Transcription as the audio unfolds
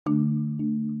There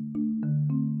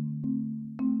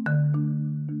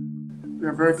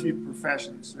are very few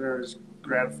professions that are as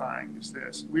gratifying as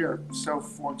this. We are so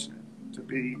fortunate to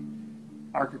be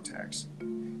architects.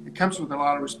 It comes with a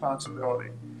lot of responsibility,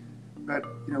 but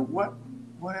what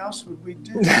else would we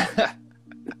do?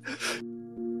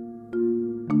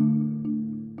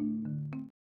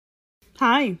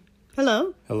 Hi.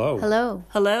 Hello. Hello. Hello.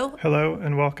 Hello. Hello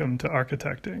and welcome to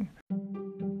Architecting.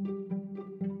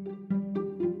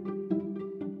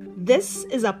 This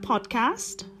is a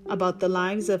podcast about the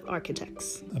lives of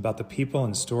architects. About the people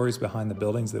and stories behind the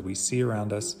buildings that we see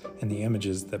around us and the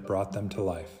images that brought them to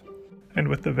life. And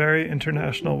with the very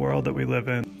international world that we live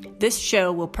in, This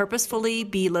show will purposefully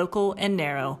be local and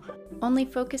narrow. Only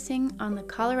focusing on the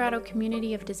Colorado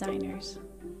community of designers.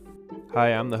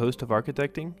 Hi, I'm the host of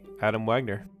Architecting, Adam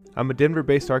Wagner. I'm a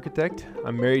Denver-based architect.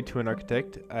 I'm married to an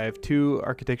architect. I have 2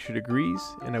 architecture degrees,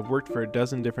 and I've worked for a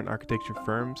dozen different architecture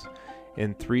firms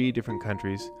in 3 different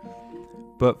countries.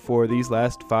 But for these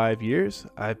last 5 years,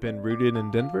 I've been rooted in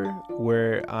Denver,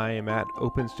 where I am at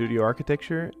Open Studio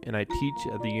Architecture, and I teach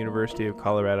at the University of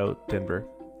Colorado, Denver.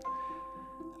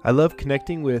 I love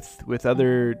connecting with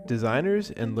other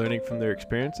designers and learning from their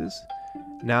experiences.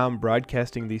 Now I'm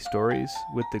broadcasting these stories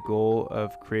with the goal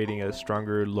of creating a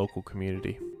stronger local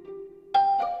community.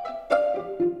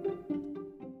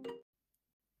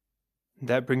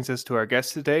 That brings us to our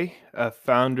guest today, a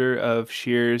founder of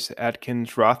Shears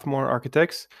Atkins Rothmore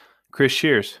Architects, Chris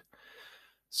Shears.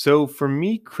 So for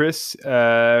me, Chris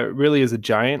really is a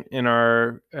giant in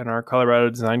our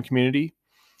Colorado design community.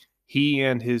 He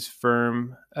and his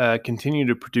firm continue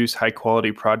to produce high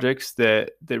quality projects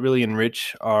that really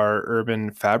enrich our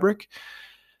urban fabric.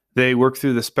 They work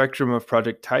through the spectrum of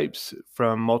project types,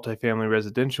 from multifamily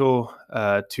residential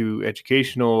to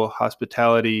educational,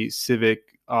 hospitality,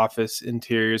 civic, office,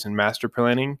 interiors, and master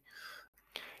planning.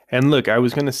 And look, I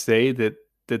was going to say that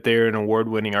they're an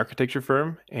award-winning architecture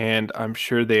firm, and I'm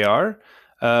sure they are,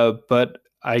 but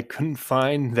I couldn't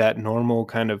find that normal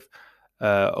kind of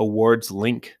awards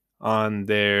link on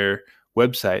their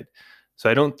website. So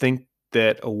I don't think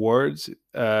that awards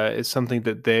is something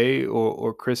that they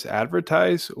or Chris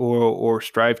advertise or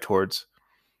strive towards.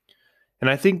 And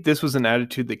I think this was an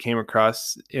attitude that came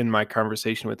across in my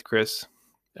conversation with Chris.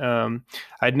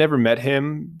 I'd never met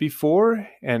him before,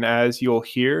 and as you'll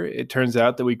hear, it turns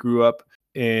out that we grew up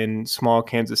in small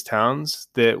Kansas towns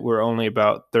that were only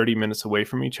about 30 minutes away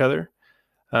from each other.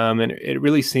 And it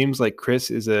really seems like Chris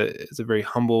is a very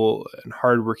humble and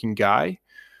hardworking guy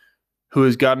who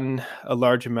has gotten a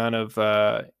large amount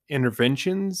of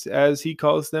interventions, as he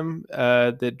calls them,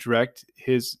 that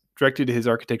directed his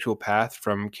architectural path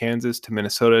from Kansas to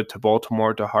Minnesota to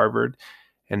Baltimore to Harvard,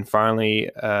 and finally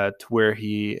to where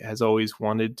he has always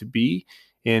wanted to be,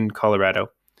 in Colorado.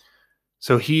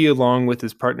 So he, along with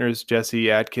his partners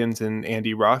Jesse Atkins and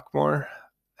Andy Rothmore,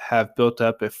 have built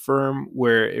up a firm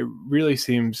where it really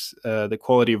seems the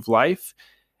quality of life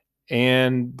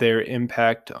and their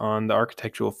impact on the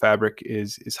architectural fabric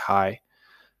is high.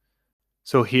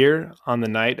 So here, on the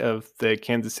night of the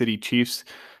Kansas City Chiefs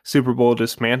Super Bowl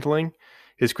dismantling,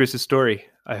 is Chris's story.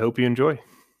 I hope you enjoy.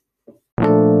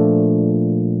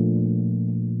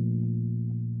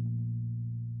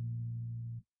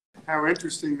 How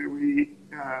interesting that we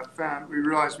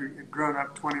realized we had grown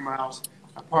up 20 miles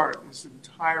apart. This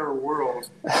entire world,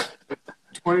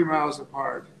 20 miles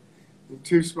apart, in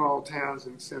 2 small towns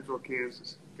in central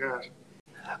Kansas. Gosh.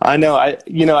 I know. I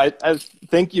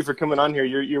thank you for coming on here.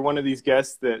 You're one of these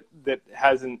guests that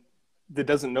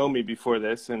doesn't know me before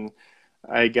this, and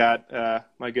I got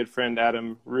my good friend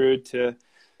Adam Rude to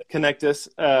connect us,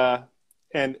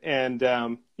 and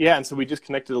so we just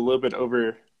connected a little bit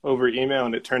over email,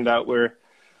 and it turned out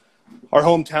our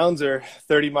hometowns are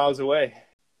 30 miles away.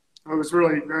 Well, it was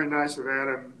really very nice of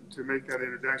Adam to make that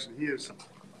introduction. He is,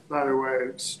 by the way, an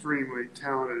extremely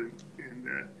talented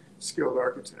and skilled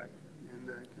architect, and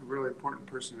a really important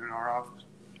person in our office.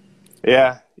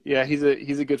 Yeah, he's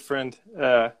a good friend.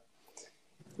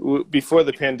 Before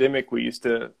the pandemic, we used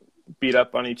to beat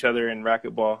up on each other in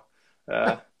racquetball.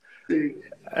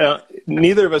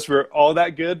 Neither of us were all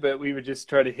that good, but we would just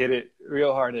try to hit it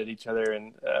real hard at each other.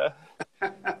 And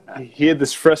he had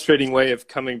this frustrating way of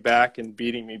coming back and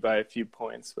beating me by a few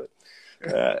points. But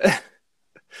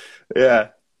yeah.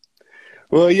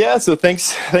 Well, yeah. So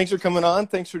thanks for coming on.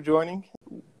 Thanks for joining.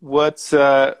 What's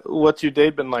your day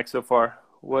been like so far?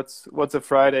 What's a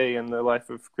Friday in the life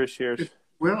of Chris Shears?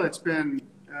 Well,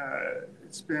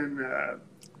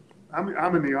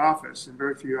 I'm in the office, and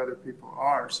very few other people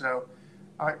are. So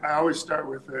I always start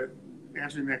with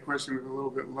answering that question with a little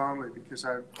bit lonely, because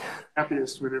I'm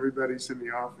happiest when everybody's in the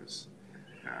office.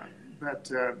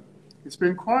 But it's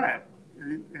been quiet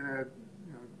in a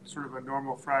sort of a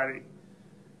normal Friday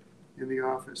in the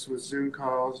office with Zoom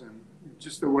calls and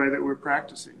just the way that we're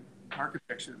practicing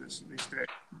architecture these days,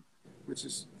 which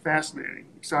is fascinating,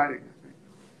 exciting, I think.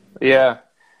 Yeah,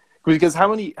 because how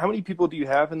many people do you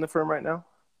have in the firm right now?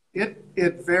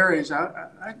 It varies.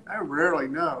 I rarely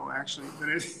know, actually, but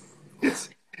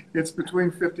it's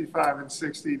between 55 and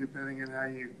 60, depending on how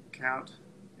you count.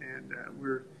 And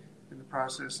we're in the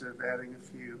process of adding a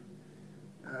few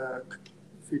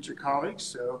future colleagues,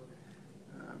 so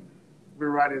we're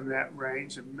right in that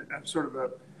range. I'm sort of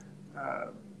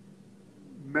a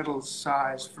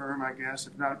middle-sized firm, I guess,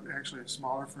 if not actually a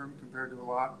smaller firm compared to a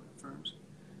lot of firms.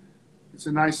 It's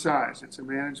a nice size. It's a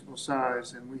manageable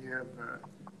size, and we have.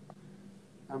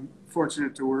 I'm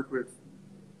fortunate to work with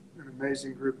an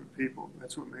amazing group of people.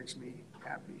 That's what makes me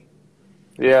happy.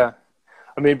 Yeah,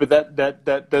 I mean, but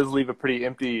that does leave a pretty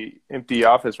empty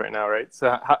office right now, right?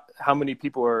 So how many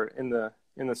people are in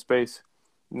the space?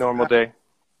 Normal day.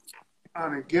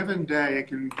 On a given day, it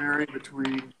can vary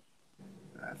between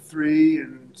 3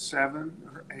 and 7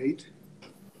 or 8.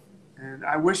 And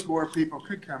I wish more people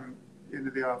could come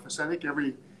into the office. I think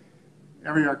every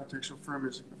architectural firm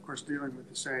is, of course, dealing with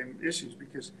the same issues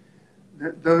because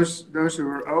those who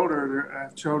are older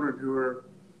have children who are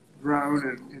grown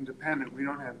and independent. We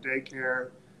don't have daycare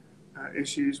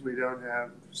issues. We don't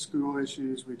have school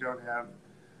issues. We don't have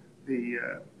the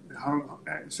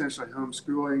essentially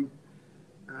homeschooling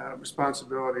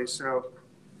responsibilities. So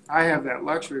I have that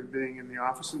luxury of being in the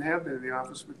office and have been in the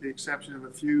office with the exception of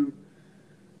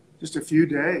just a few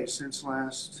days since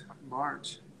last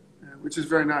March, which is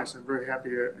very nice. I'm very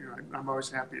happy. I'm always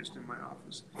happiest in my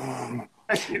office.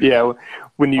 Yeah,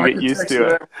 when you get used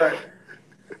to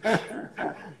it.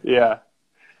 Yeah.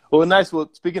 Well, nice. Well,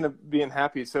 speaking of being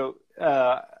happy, so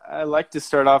I like to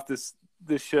start off this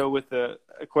show with a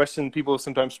question people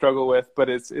sometimes struggle with, but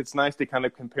it's nice to kind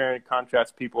of compare and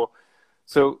contrast people.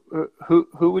 So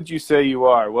who would you say you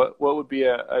are? What would be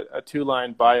a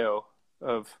 2-line bio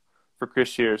for Chris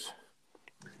Shears?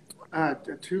 A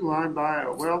 2-line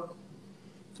bio. Well,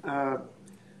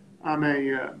 I'm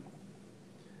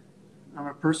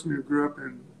a person who grew up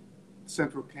in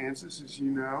central Kansas, as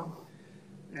you know,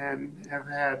 and have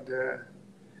had a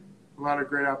lot of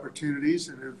great opportunities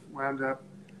and have wound up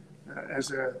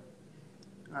as a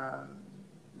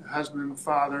husband,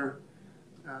 father,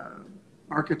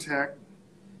 architect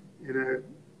in a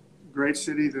great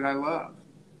city that I love.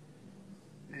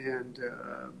 And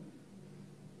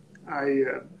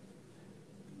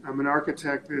I'm an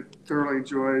architect that thoroughly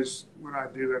enjoys what I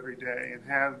do every day and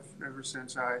have ever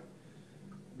since I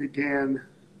began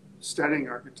studying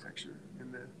architecture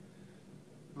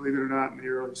believe it or not, in the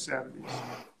early 70s.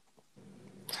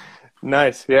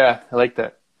 Nice. Yeah, I like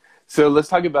that. So let's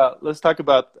talk about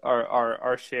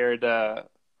our shared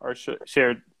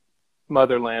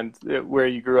motherland where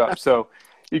you grew up. So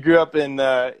you grew up in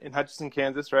Hutchinson,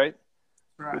 Kansas, right?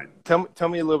 Right. Tell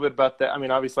me a little bit about that. I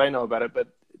mean, obviously I know about it, but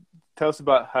tell us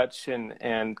about Hutch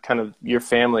and kind of your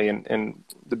family and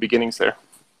the beginnings there.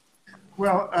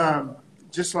 Well,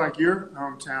 just like your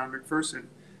hometown, McPherson,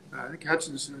 I think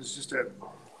Hutchinson is just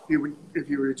if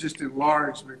you were just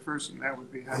enlarge McPherson, that would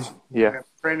be Hutchinson. Yeah. You have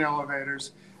train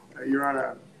elevators. You're on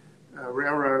a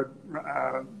railroad,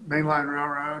 mainline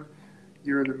railroad.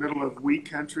 You're in the middle of wheat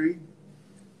country.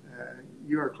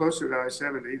 You are closer to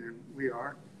I-70 than we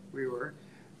were.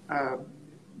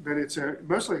 But it's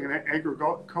mostly an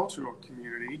agricultural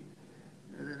community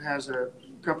that has a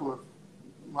couple of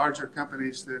larger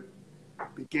companies that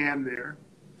began there.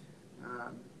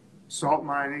 Salt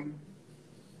mining,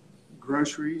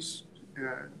 groceries.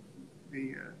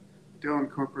 The Dillon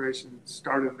Corporation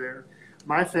started there.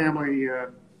 My family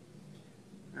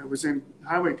was in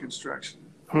highway construction,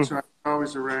 so I was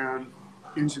always around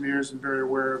engineers and very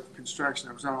aware of construction.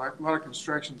 I was on a lot of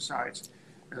construction sites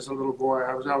as a little boy.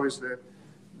 I was always the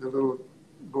little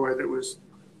boy that was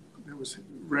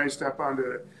raised up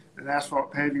onto an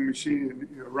asphalt paving machine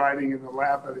and riding in the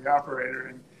lap of the operator.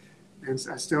 And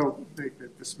I still think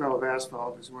that the smell of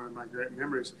asphalt is one of my great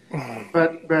memories.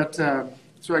 But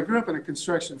so I grew up in a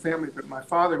construction family, but my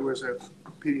father was a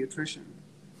pediatrician.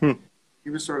 He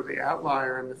was sort of the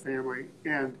outlier in the family.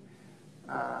 And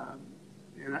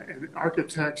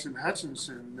architects in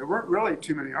Hutchinson, there weren't really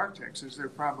too many architects, as there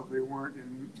probably weren't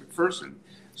in McPherson.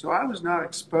 So I was not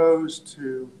exposed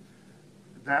to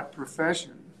that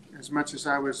profession as much as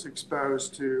I was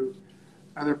exposed to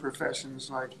other professions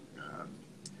like,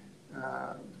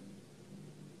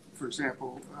 for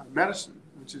example, medicine,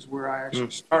 which is where I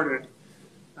actually started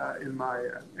in my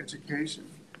education.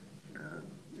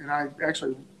 And I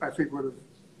think would have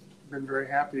been very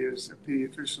happy as a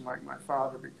pediatrician like my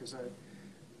father because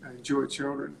I enjoy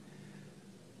children.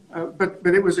 But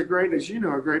it was a great, as you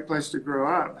know, a great place to grow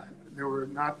up. There were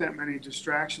not that many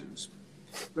distractions.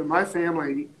 But my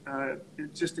family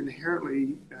it just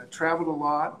inherently traveled a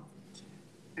lot,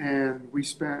 and we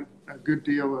spent a good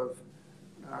deal of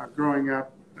growing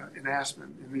up in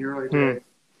Aspen in the early days.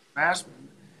 Aspen,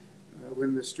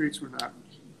 when the streets were not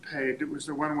paved, it was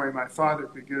the one way my father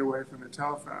could get away from the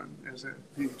telephone as a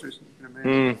pediatrician, you can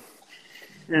imagine.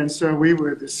 And so we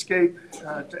would escape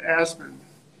to Aspen,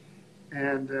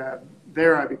 and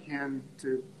there I began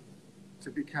to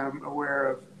become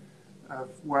aware of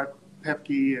what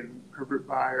Pepke and Herbert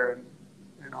Bayer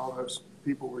and all those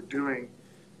people were doing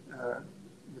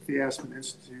with the Aspen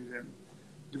Institute and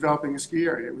developing a ski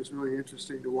area. It was really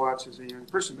interesting to watch as a young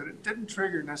person, but it didn't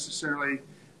trigger necessarily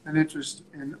an interest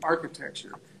in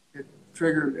architecture. It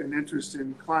triggered an interest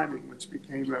in climbing, which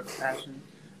became a passion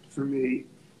for me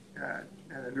at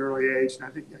an early age. And I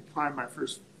think I climbed my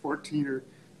first 14er,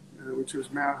 which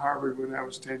was Mount Harvard, when I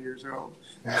was 10 years old.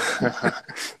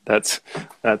 That's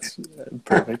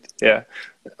perfect. Yeah.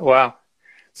 Wow.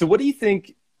 So what do you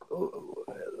think?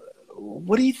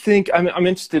 I'm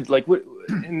interested. Like, what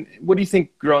do you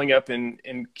think growing up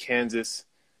in Kansas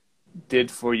did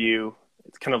for you?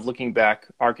 Kind of looking back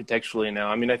architecturally now.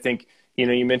 I mean, I think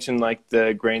you mentioned like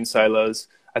the grain silos.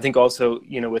 I think also,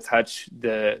 with Hutch,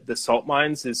 the salt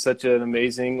mines is such an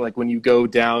amazing, like when you go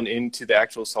down into the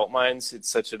actual salt mines, it's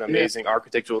such an amazing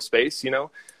architectural space,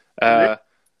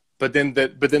 but then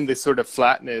the sort of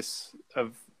flatness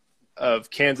of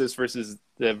Kansas versus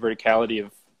the verticality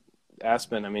of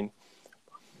Aspen. I mean,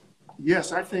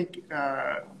 yes, I think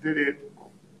that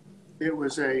it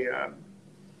was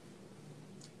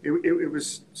it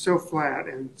was so flat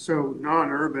and so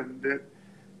non-urban that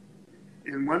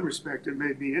in one respect, it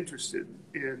made me interested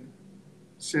in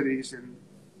cities and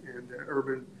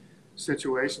urban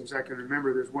situations. I can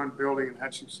remember there's one building in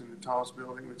Hutchinson, the tallest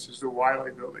building, which is the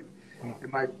Wiley Building.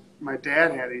 And my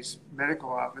dad had his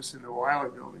medical office in the Wiley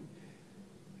Building.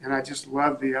 And I just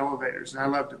loved the elevators, and I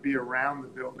loved to be around the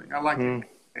building. I liked the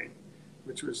building,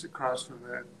 which was across from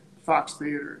the Fox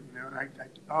Theater, and I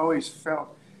always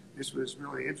felt this was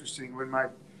really interesting. When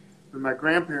my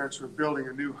grandparents were building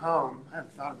a new home, I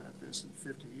haven't thought about this in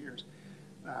 50 years,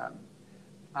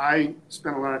 I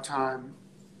spent a lot of time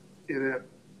in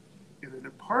an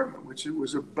apartment, which it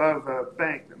was above a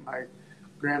bank that my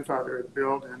grandfather had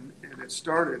built, and it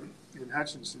started in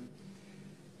Hutchinson.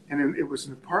 And it was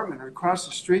an apartment, and across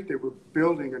the street they were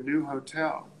building a new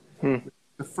hotel,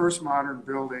 the first modern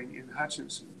building in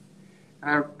Hutchinson.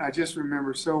 And I just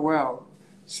remember so well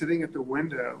sitting at the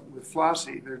window with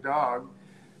Flossie, their dog,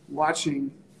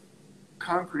 watching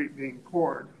concrete being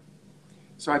poured.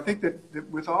 So I think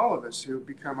that with all of us who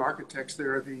become architects,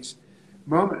 there are these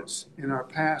moments in our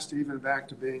past, even back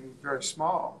to being very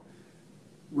small,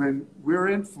 when we're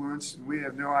influenced and we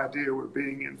have no idea we're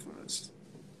being influenced.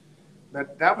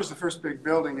 But that was the first big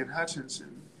building in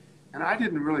Hutchinson. And I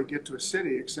didn't really get to a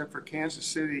city except for Kansas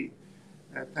City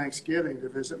at Thanksgiving to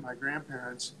visit my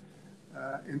grandparents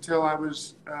until I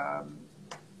was, I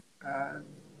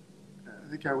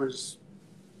think I was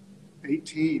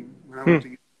 18 when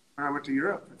I went to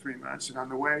Europe for 3 months. And on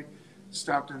the way,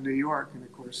 stopped in New York. And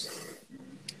of course,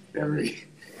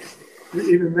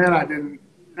 even then I didn't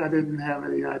have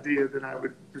any idea that I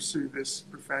would pursue this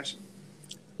profession.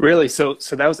 Really? So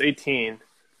that was 18.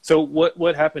 So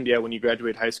what happened, when you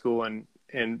graduated high school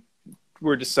and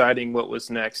were deciding what was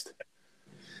next?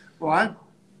 Well,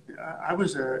 I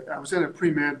was in a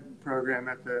pre-med program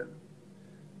at the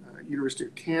University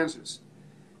of Kansas,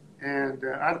 and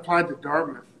I'd applied to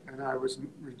Dartmouth, and I was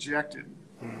rejected.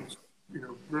 I was,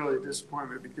 really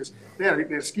disappointed because they had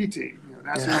a ski team.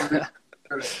 That's the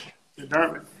only to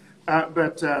Dartmouth.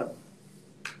 But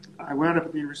I wound up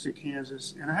at the University of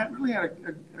Kansas, and I had really had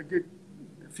a good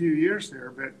few years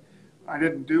there, but I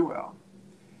didn't do well.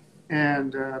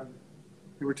 And there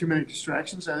were too many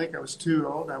distractions. I think I was too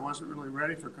old. I wasn't really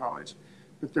ready for college.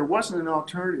 But there wasn't an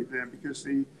alternative then, because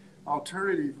the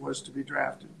alternative was to be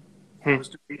drafted. I was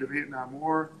to be the Vietnam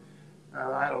War.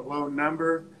 I had a low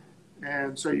number,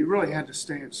 and so you really had to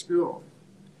stay in school.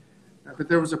 But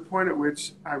there was a point at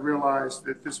which I realized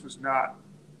that this was not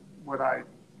what I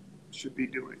should be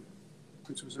doing,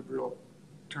 which was a real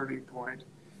turning point.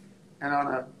 And on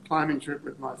a climbing trip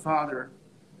with my father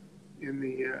in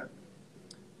the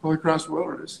Holy Cross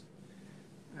Wilderness,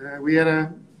 we had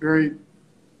a very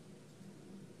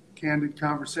candid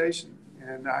conversation.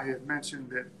 And I had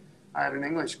mentioned that I had an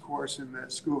English course in the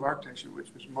School of Architecture,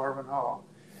 which was Marvin Hall,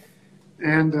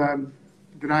 and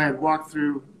that I had walked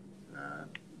through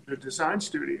the design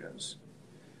studios.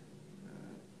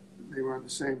 They were on the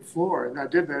same floor, and I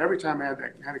did that every time I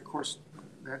had a course,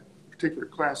 that particular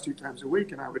class 2 times a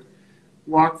week, and I would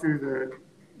walk through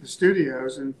the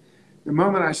studios. And the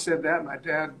moment I said that, my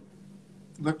dad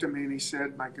looked at me and he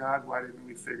said, "My God, why didn't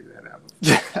we figure that out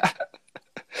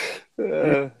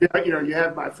before?" You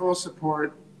had my full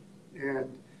support,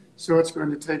 and so it's going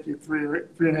to take you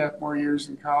 3.5 more years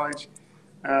in college.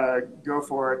 Go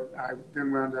for it. I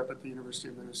then wound up at the University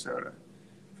of Minnesota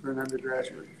for an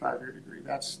undergraduate 5-year degree.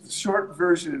 That's the short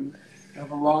version of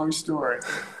a long story.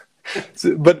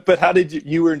 So, but how did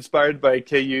you were inspired by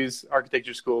KU's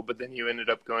architecture school, but then you ended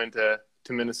up going to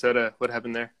Minnesota. What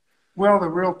happened there? Well, the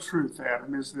real truth,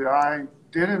 Adam, is that I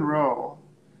did enroll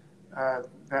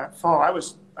that fall. I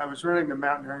was running the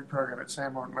mountaineering program at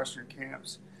Sanborn Western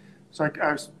Camps. So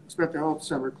I spent the whole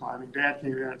summer climbing. Dad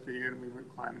came in at the end, and we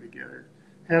went climbing together,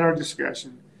 had our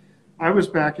discussion. I was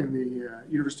back in the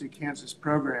University of Kansas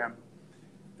program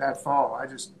that fall. I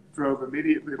just drove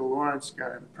immediately to Lawrence,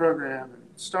 got in the program, and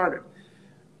started.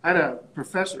 I had a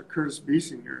professor, Curtis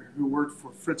Biesinger, who worked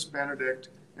for Fritz Benedict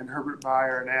and Herbert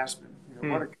Bayer in Aspen.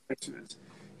 What a coincidence.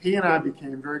 He and I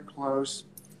became very close.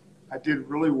 I did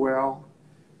really well.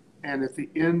 And at the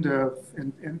end of,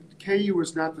 and KU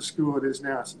was not the school it is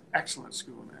now. It's an excellent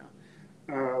school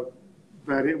now.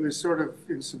 But it was sort of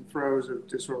in some throes of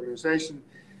disorganization.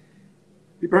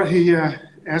 He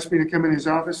asked me to come in his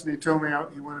office, and he told me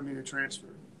he wanted me to transfer.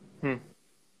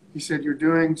 He said, "You're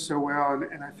doing so well,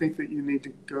 and I think that you need to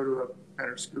go to a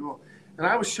better school." And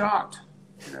I was shocked.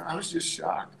 I was just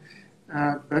shocked.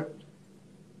 But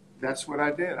that's what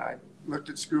I did. I looked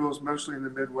at schools mostly in the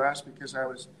Midwest because I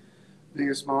was, being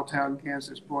a small town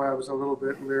Kansas boy, I was a little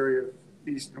bit leery of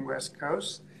East and West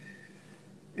Coast.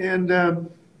 And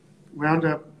wound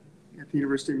up at the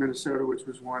University of Minnesota, which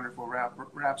was wonderful.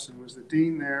 Rapson was the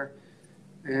dean there.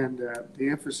 And the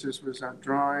emphasis was on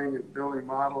drawing and building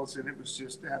models, and it was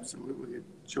just absolutely a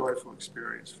joyful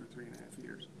experience for 3.5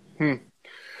 years.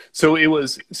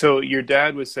 So your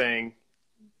dad was saying,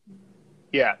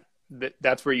 yeah,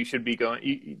 that's where you should be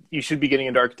going. You should be getting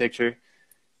into architecture.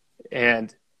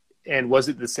 And was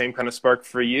it the same kind of spark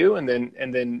for you? And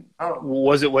then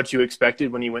was it what you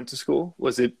expected when you went to school?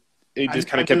 Was it just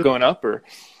kind of kept going up, or?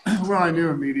 Well, I knew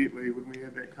immediately when we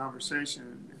had that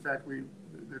conversation. In fact,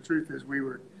 the truth is we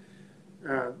were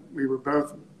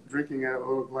both drinking out of a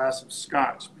little glass of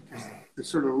scotch because to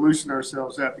sort of loosen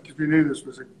ourselves up, because we knew this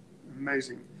was an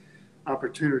amazing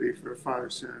opportunity for a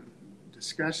father-son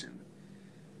discussion.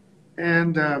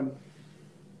 And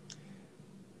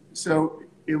so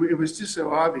it was just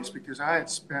so obvious because I had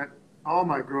spent all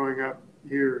my growing up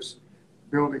years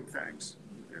building things,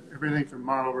 everything from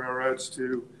model railroads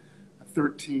to a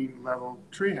 13-level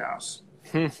treehouse.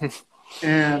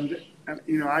 And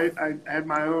I had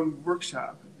my own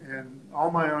workshop and all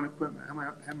my own equipment.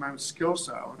 I had my own skill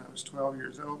saw when I was 12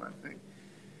 years old, I think.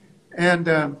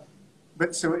 And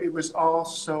but so it was all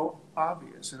so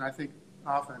obvious. And I think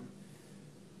often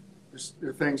there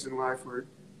are things in life where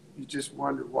you just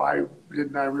wonder, why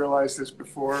didn't I realize this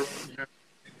before?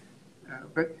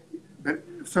 But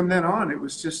from then on, it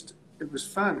was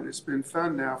fun. And it's been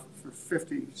fun now for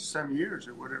 50-some years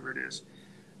or whatever it is.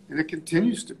 And it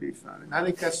continues to be fun. And I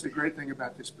think that's the great thing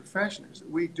about this profession is that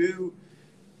we do,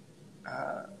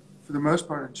 for the most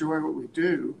part, enjoy what we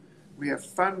do. We have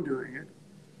fun doing it.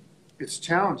 It's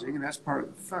challenging, and that's part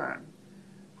of the fun.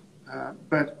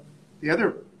 But the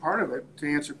other part of it,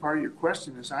 to answer part of your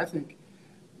question, is I think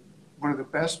one of the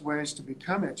best ways to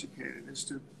become educated is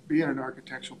to be in an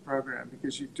architectural program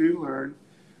because you do learn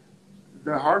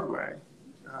the hard way,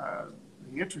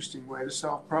 the interesting way to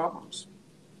solve problems.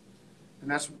 And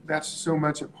that's so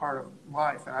much a part of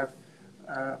life. And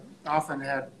I've often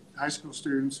had high school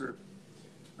students or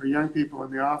young people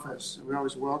in the office, and we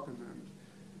always welcome them.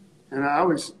 And I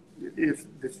always,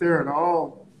 if they're at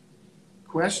all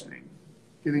questioning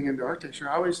getting into architecture,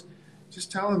 I always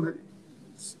just tell them that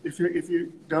if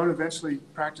you don't eventually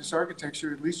practice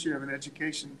architecture, at least you have an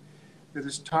education that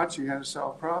has taught you how to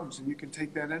solve problems, and you can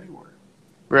take that anywhere.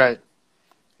 Right.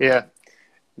 Yeah.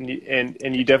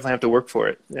 And you definitely have to work for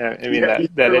it. Yeah, I mean,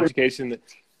 that education, that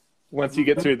once you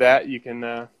get through that, you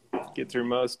can get through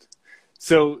most.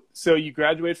 So you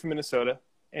graduated from Minnesota,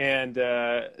 and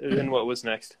then what was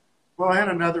next? Well, I had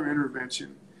another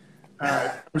intervention.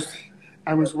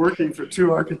 I was working for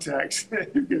two architects.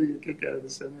 You're getting a kick out of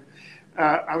this, isn't it?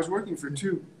 I was working for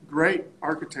two great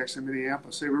architects in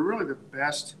Minneapolis. They were really the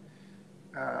best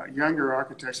younger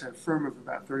architects. I had a firm of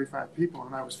about 35 people,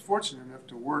 and I was fortunate enough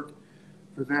to work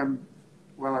for them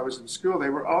while I was in school. They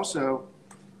were also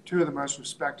two of the most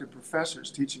respected professors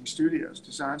teaching studios,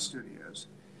 design studios.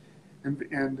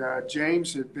 and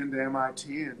James had been to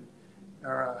MIT and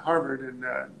Harvard,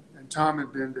 and Tom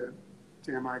had been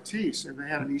to MIT, so they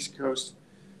had an East Coast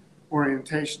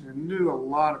orientation and knew a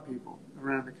lot of people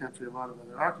around the country, a lot of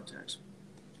other architects.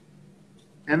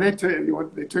 And they took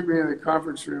me in the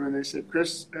conference room and they said,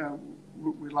 Chris,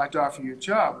 we'd like to offer you a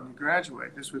job when you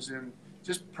graduate. This was in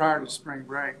just prior to spring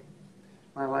break,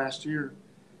 my last year.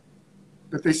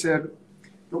 But they said,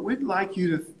 but we'd like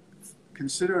you to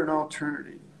consider an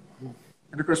alternative.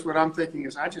 And of course, what I'm thinking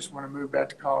is, I just want to move back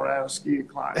to Colorado, ski and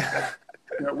climb.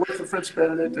 Work for Fritz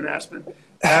Benedict in Aspen.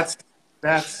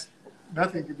 That's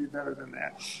nothing could be better than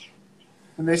that.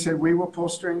 And they said, we will pull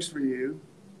strings for you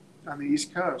on the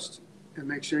East Coast and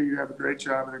make sure you have a great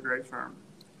job and a great firm.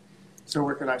 So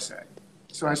what could I say?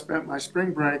 So I spent my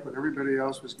spring break when everybody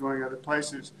else was going other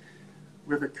places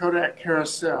with a Kodak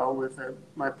carousel with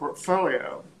my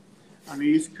portfolio on the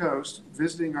East Coast,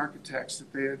 visiting architects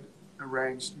that they had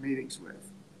arranged meetings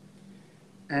with.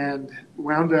 And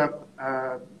wound up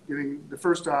getting, the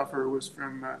first offer was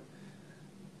from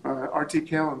R.T.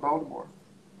 Kell in Baltimore.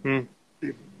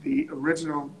 The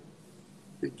original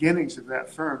beginnings of that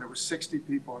firm, there were 60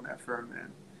 people in that firm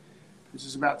then, which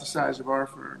is about the size of our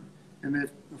firm. And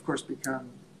they've, of course, become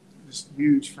this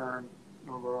huge firm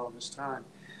over all this time.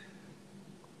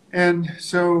 And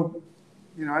so,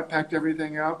 I packed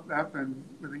everything up and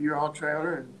with a U-Haul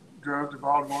trailer and drove to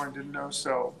Baltimore and didn't know a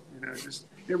soul.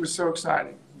 It was so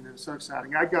exciting. So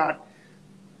exciting. I got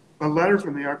a letter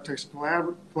from the Architects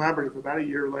Collaborative about a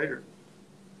year later,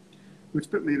 which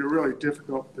put me in a really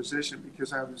difficult position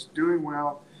because I was doing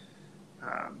well.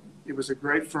 It was a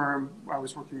great firm. I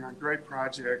was working on great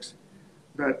projects,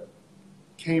 but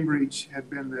Cambridge had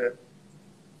been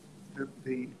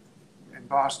and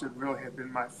Boston really had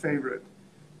been my favorite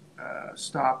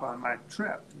stop on my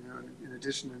trip, in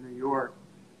addition to New York.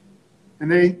 And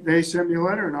they sent me a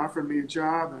letter and offered me a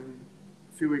job, and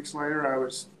a few weeks later I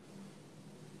was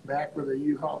back with a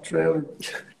U-Haul trailer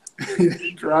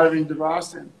driving to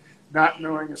Boston, not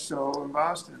knowing a soul in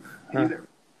Boston either.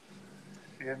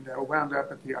 And wound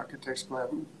up at the Architects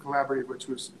Collaborative, which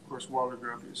was, of course, Walter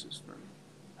Gropius's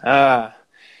firm.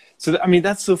 So,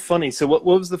 that's so funny. So what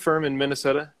was the firm in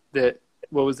Minnesota?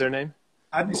 What was their name?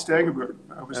 Adney Stegenberg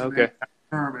was the name of that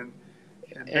firm.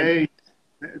 And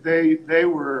they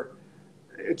were,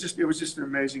 it was just an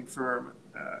amazing firm.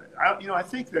 I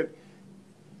think that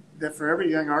for every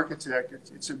young architect,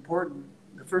 it's important.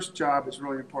 The first job is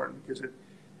really important because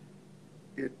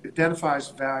it identifies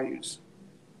values,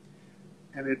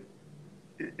 and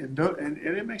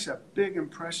it makes a big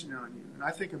impression on you. And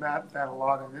I think about that a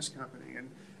lot in this company, and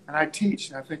I teach,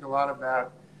 and I think a lot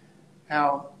about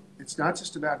how it's not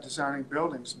just about designing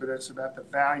buildings, but it's about the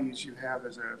values you have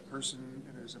as a person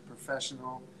and as a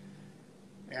professional.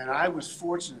 And I was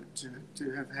fortunate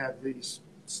to have had this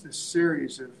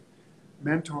series of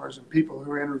mentors and people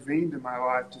who intervened in my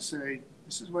life to say,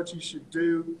 this is what you should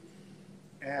do,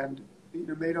 and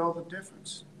made all the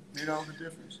difference.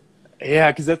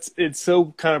 Yeah, because it's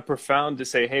so kind of profound to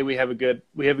say, hey, we have a good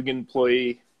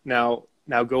employee now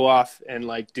go off and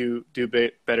do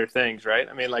better things, right?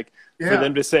 For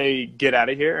them to say, get out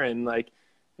of here and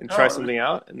try something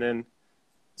out, and then.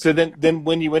 So then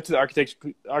when you went to the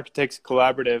Architects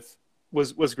Collaborative,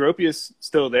 was Gropius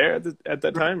still there at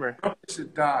that time? Or? Gropius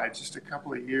had died just a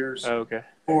couple of years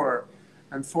before,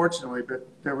 unfortunately, but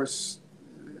there was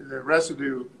the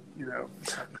residue,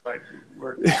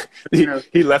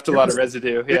 he left a lot of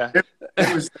residue, yeah.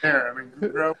 It was there.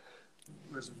 Gropius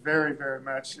was very, very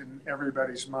much in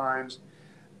everybody's minds,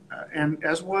 and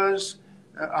as was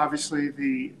obviously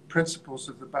the principles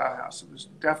of the Bauhaus. It was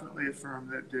definitely a firm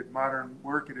that did modern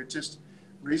work. It had just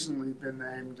recently been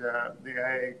named the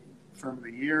IA Firm of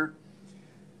the Year.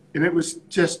 And it was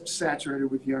just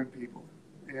saturated with young people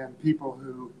and people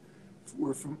who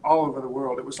were from all over the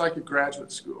world. It was like a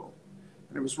graduate school.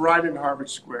 And it was right in Harvard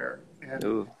Square. And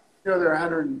there are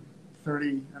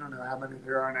 130, I don't know how many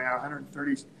there are now,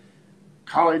 130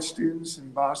 college students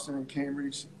in Boston and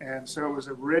Cambridge. And so it was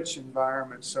a rich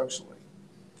environment socially.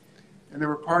 And there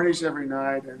were parties every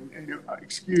night and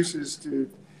excuses to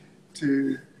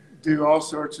do all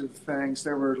sorts of things.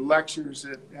 There were lectures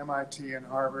at MIT and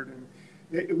Harvard, and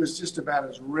it was just about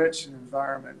as rich an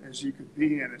environment as you could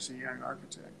be in as a young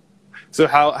architect. So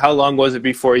how long was it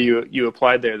before you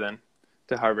applied there then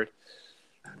to Harvard?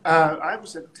 I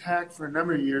was at TAC for a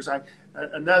number of years.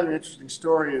 Another interesting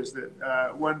story is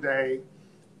that one day,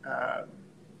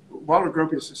 Walter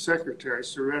Gropius' secretary,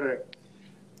 Soretta,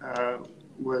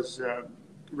 was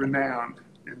renowned,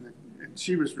 and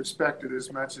she was respected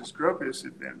as much as Gropius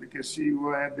had been because she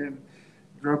had been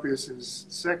Gropius's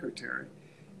secretary.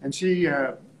 And she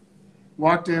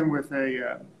walked in with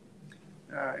into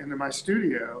my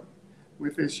studio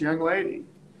with this young lady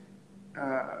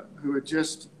who had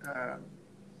just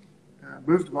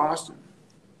moved to Boston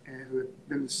and who had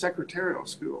been to secretarial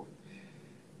school.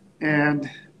 And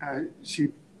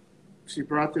she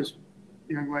brought this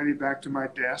young lady back to my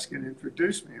desk and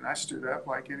introduced me. And I stood up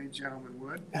like any gentleman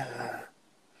would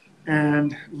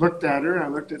and looked at her. And I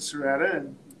looked at Soretta,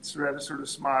 and Soretta sort of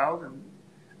smiled. And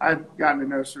I'd gotten to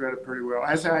know Soretta pretty well.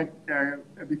 As I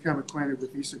become acquainted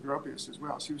with Issa Gropius as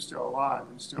well. She was still alive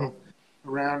and still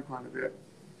around quite a bit.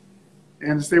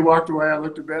 And as they walked away, I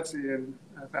looked at Betsy and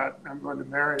I thought, I'm going to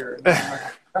marry her.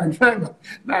 And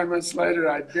 9 months later,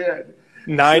 I did.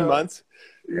 9 months?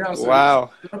 Yeah. So wow.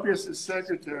 Gropius'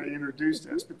 secretary introduced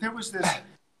us. But there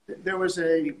was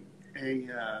a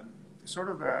sort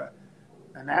of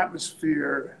an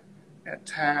atmosphere at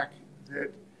TAC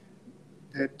that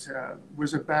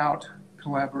was about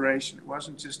collaboration. It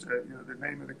wasn't just the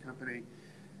name of the company.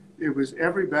 It was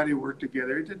everybody worked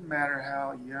together. It didn't matter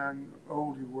how young,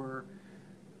 old you were,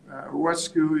 or what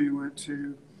school you went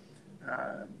to.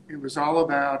 It was all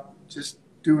about just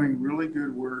doing really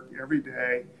good work every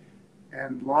day,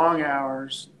 and long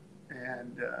hours,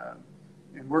 and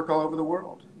work all over the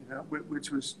world.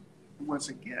 Which was, once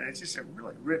again, it's just a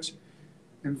really rich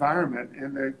environment.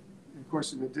 And of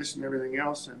course, in addition to everything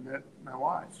else, I met my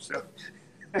wife.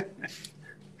 But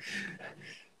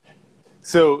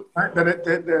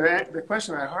the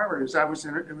question at Harvard is,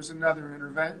 it was another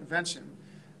intervention.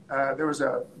 There was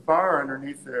a bar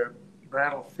underneath the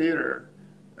Brattle Theater,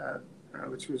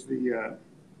 which was the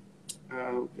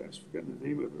I've forgotten the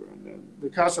name of it, the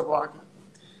Casablanca.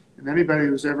 And anybody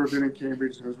who's ever been in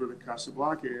Cambridge knows where the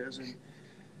Casablanca is.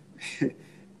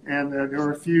 And there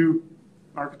were a few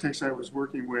architects I was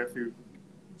working with who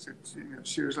said,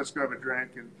 Shears, let's go have a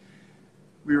drink. And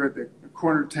we were at the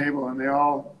corner table, and they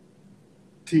all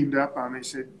teamed up on me,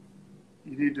 said,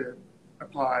 you need to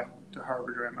apply to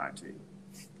Harvard or MIT.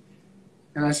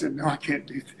 And I said, no, I can't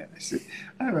do that. I said,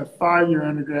 I have a 5-year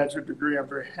undergraduate degree. I'm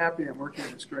very happy. I'm working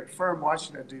at this great firm. Why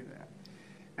should I do that?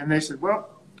 And they said,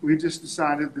 well, we just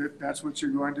decided that that's what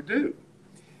you're going to do.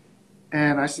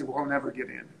 And I said, well, I'll never get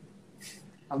in.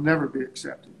 I'll never be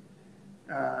accepted.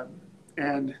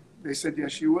 And they said,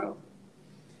 yes, you will.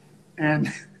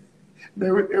 And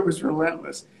it was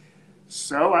relentless.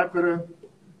 So I put a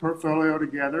portfolio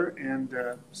together and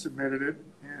submitted it.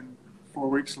 And 4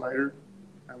 weeks later,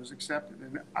 I was accepted.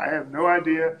 And I have no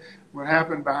idea what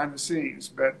happened behind the scenes,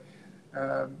 but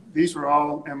these were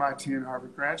all MIT and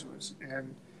Harvard graduates.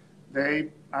 And they,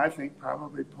 I think,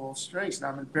 probably pulled strings. And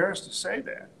I'm embarrassed to say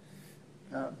that.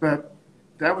 But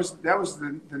that was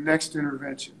the next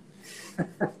intervention.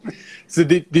 So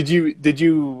did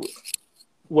you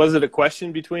was it a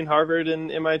question between Harvard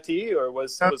and MIT, or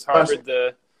was Harvard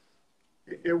the?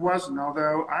 It wasn't,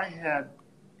 although I had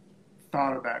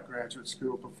thought about graduate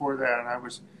school before that, and I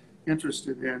was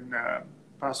interested in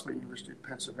possibly University of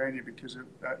Pennsylvania because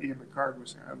Ian McCart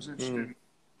was there. I was interested in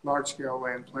large-scale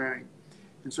land planning,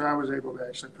 and so I was able to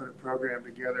actually put a program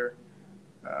together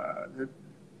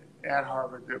at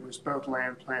Harvard that was both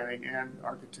land planning and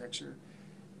architecture,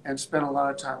 and spent a lot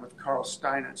of time with Carl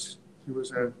Steinitz, who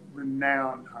was a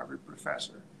renowned Harvard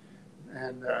professor,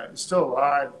 and is still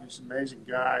alive. He's an amazing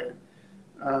guy.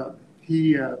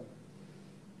 He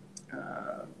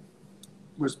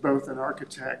was both an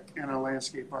architect and a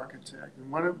landscape architect, and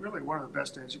one of the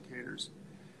best educators,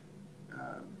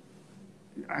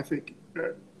 I think,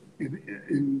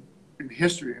 in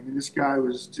history. I mean, this guy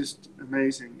was just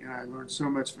amazing, and I learned so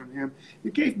much from him.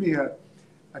 It gave me a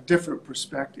different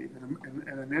perspective and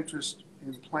an interest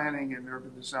in planning and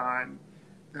urban design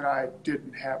that I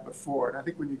didn't have before. And I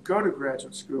think when you go to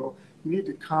graduate school, you need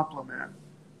to complement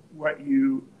what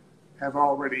you have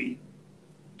already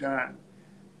done.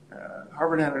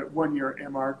 Harvard had a 1-year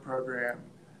MArch program,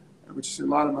 which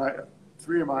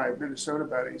three of my Minnesota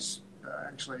buddies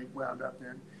actually wound up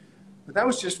in. But that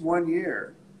was just 1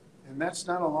 year, and that's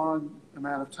not a long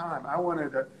amount of time. I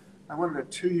wanted a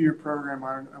 2-year program.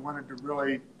 I wanted to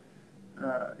really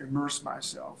immerse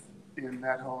myself in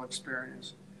that whole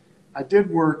experience. I did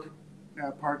work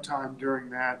part-time during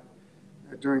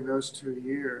those 2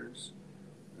 years,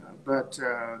 but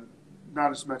not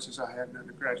as much as I had in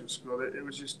undergraduate school. It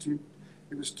was just too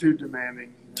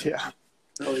demanding. Yeah.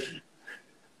 So it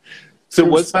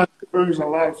was a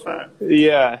lot of fun.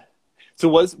 Yeah. So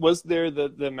was there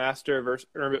the Master of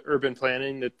Urban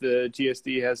Planning that the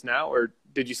GSD has now, or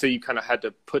did you say you kind of had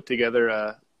to put together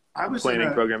a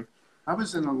planning program? I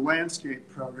was in a landscape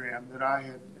program that I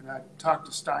had, and I talked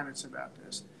to Steinitz about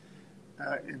this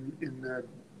in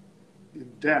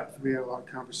depth. We had a lot of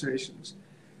conversations.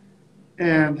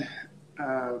 And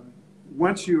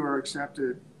once you are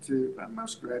accepted to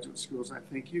most graduate schools, I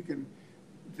think you can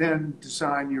then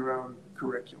design your own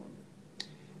curriculum.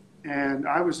 And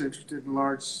I was interested in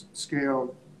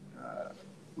large-scale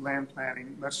land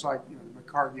planning, much like the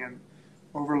McCargan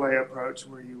overlay approach,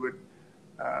 where you would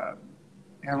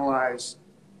analyze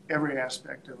every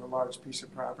aspect of a large piece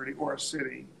of property or a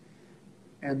city,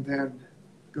 and then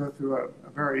go through a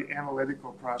very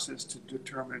analytical process to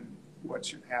determine what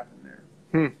should happen there.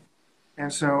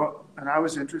 And I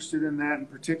was interested in that in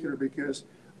particular because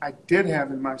I did have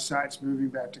in my sights moving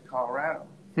back to Colorado.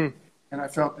 And I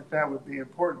felt that that would be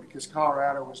important because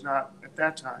Colorado was not, at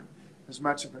that time, as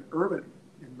much of an urban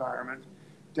environment.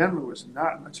 Denver was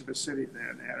not much of a city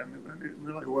then, Adam. It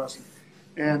really wasn't.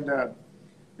 And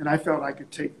I felt I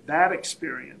could take that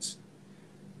experience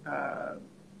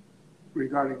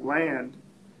regarding land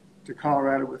to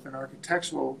Colorado with an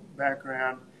architectural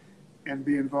background and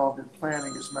be involved in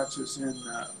planning as much as in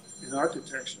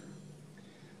architecture.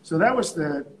 So that was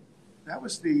the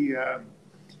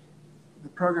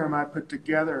program I put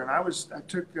together, and I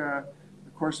took a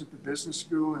course at the business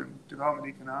school in development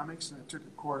economics, and I took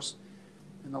a course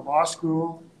in the law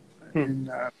school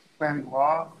in planning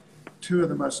law. Two of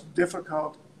the most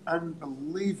difficult,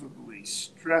 unbelievably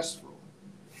stressful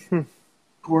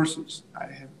courses I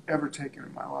have ever taken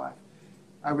in my life.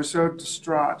 I was so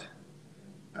distraught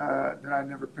that I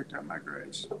never picked up my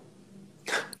grades.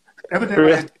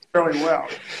 Evidently, I did fairly well,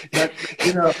 but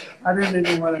I didn't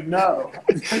even want to know.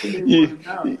 But here you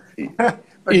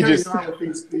are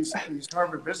with these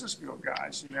Harvard Business School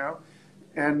guys,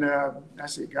 and I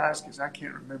say guys because I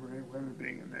can't remember any women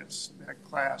being in that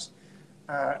class.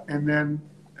 And then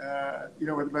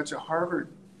with a bunch of Harvard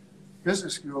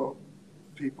Business School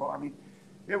people, I mean,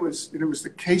 it was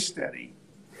the case study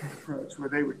approach where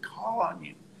they would call on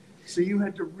you. So you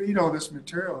had to read all this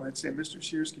material and they'd say, Mr.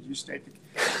 Shears, could you state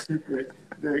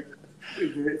the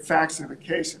facts of the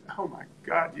case? And, oh my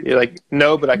God! You're like,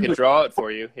 no, but I can draw it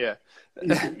for you. Yeah.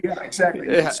 Yeah, exactly.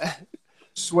 Yeah.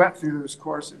 Sweat through those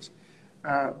courses.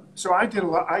 So I did a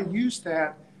lot. I used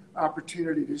that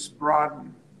opportunity to just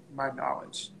broaden my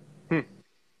knowledge, and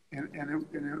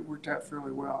it worked out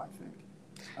fairly well. I think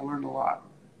I learned a lot.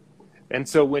 And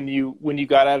so when you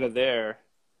got out of there,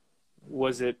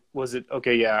 was it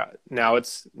okay? Yeah, now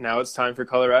it's time for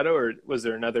Colorado, or was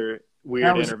there another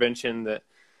weird intervention that?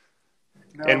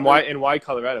 No, and why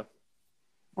Colorado?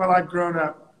 Well, I'd grown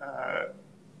up,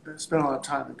 spent a lot of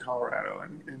time in Colorado,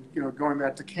 and going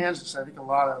back to Kansas, I think a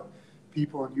lot of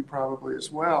people, and you probably as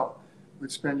well,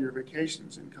 would spend your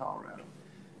vacations in Colorado.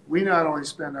 We not only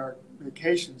spend our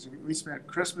vacations, we spent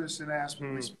Christmas in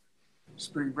Aspen, we spent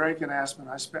spring break in Aspen.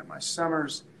 I spent my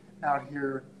summers out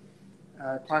here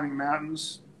climbing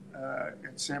mountains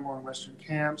at Sanborn and Western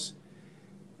camps.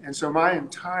 And so my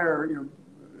entire,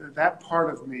 that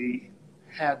part of me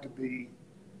had to be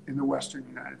in the Western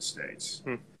United States.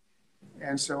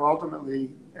 And so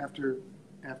ultimately, after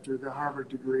the Harvard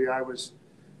degree, it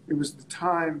was the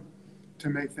time to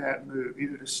make that move,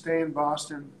 either to stay in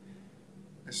Boston,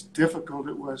 as difficult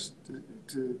it was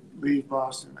to leave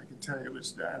Boston. I can tell you,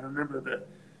 I remember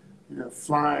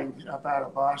flying up out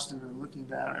of Boston and looking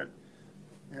down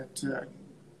at the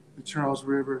Charles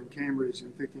River in Cambridge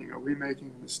and thinking, are we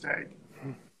making a mistake?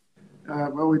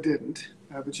 Well, we didn't.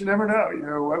 But you never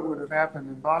know, what would have happened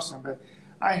in Boston. But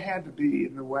I had to be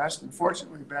in the West. And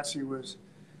fortunately, Betsy was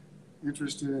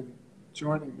interested in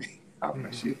joining me.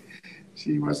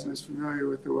 She wasn't as familiar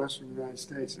with the Western United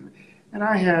States. And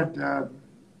I had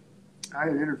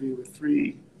interviewed with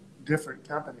 3 different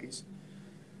companies.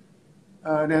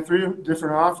 And had 3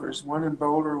 different offers, one in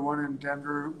Boulder, one in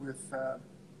Denver with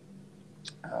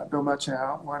Bill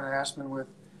Muchow, one in Aspen with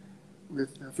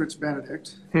Fritz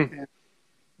Benedict, and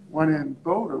one in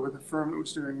Boulder with a firm that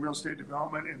was doing real estate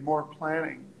development and more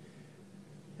planning.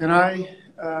 And I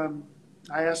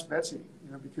asked Betsy,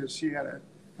 because she had to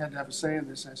have a say in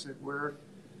this. I said, where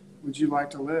would you like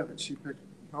to live? And she picked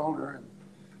Boulder, and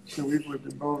so we've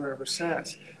lived in Boulder ever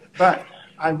since. But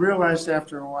I realized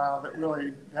after a while that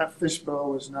really that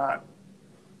fishbowl was not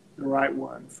the right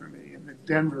one for me, and that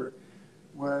Denver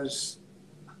was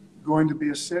going to be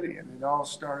a city. And it all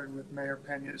started with Mayor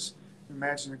Pena's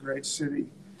Imagine a Great City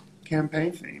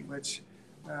campaign theme, which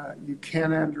you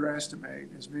can't underestimate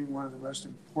as being one of the most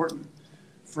important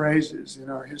phrases in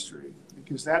our history,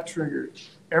 because that triggered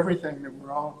everything that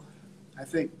we're all, I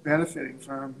think, benefiting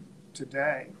from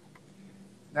today.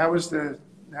 It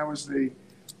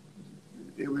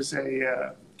was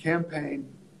a campaign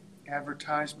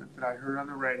advertisement that I heard on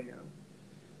the radio.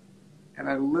 And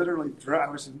I literally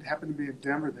happened to be in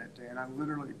Denver that day, and I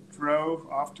literally drove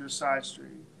off to a side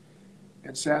street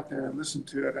and sat there and listened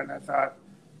to it, and I thought,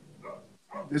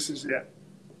 this is it.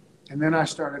 And then I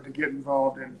started to get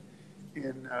involved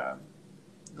in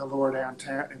the lower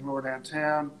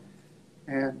downtown,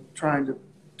 and trying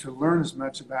to learn as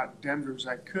much about Denver as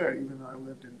I could, even though I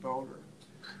lived in Boulder.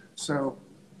 So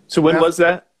when was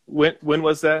that? When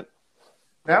was that?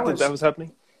 That was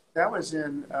happening? That was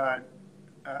in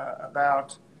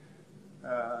about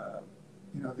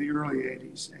the early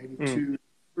 80s, 82,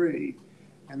 3,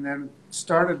 and then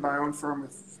started my own firm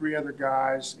with 3 other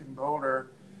guys in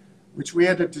Boulder, which we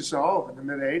had to dissolve in the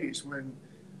mid 80s when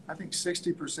I think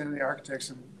 60% of the architects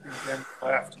in Denver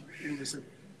left.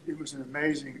 It was an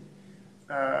amazing.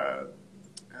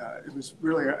 It was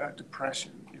really a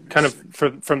depression. Kind of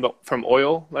from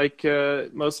oil, like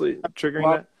mostly triggering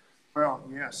that. Well,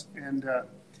 yes, and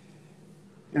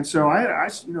so I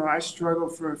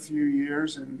struggled for a few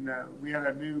years, and we had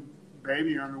a new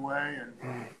baby on the way,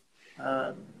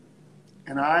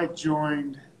 and I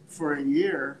joined for a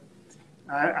year.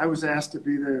 I was asked to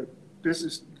be the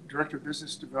director of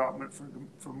business development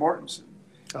for Mortenson.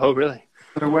 Oh, really?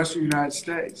 For the Western United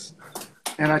States,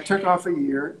 and I took off a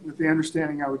year with the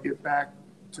understanding I would get back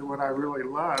to what I really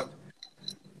loved,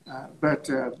 but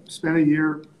spent a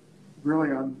year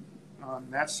really on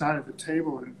that side of the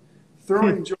table and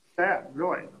thoroughly enjoyed that,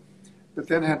 really. But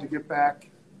then had to get back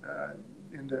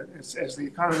as the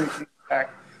economy came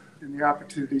back and the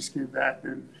opportunities came back.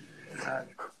 Then.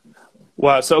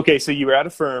 Wow. So you were at a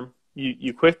firm.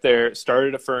 You quit there,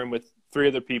 started a firm with 3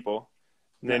 other people.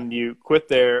 And then you quit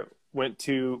there, went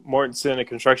to Mortenson, a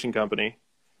construction company.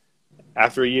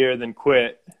 After a year, then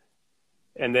quit,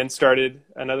 and then started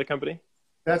another company.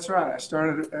 That's right.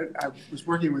 I was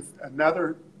working with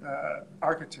another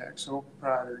architect, sole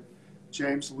proprietor,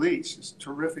 James Leach. He's a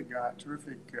terrific guy,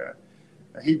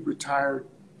 he retired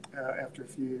after a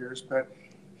few years, but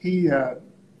he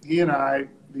and I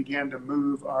began to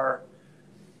move our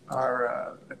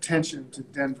attention to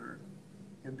Denver,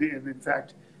 and in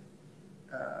fact,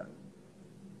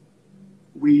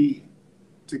 we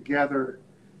together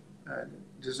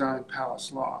designed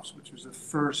Palace Lofts, which was the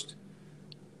first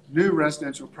new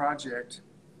residential project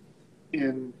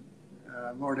in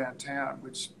lower downtown,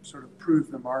 which sort of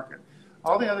proved the market.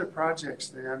 All the other projects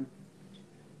then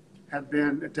had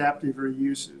been adaptive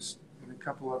reuses, and a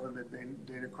couple of them had been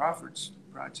Dana Crawford's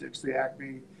projects, the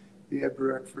Acme, the Ed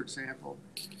Brook, for example.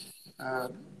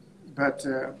 But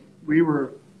we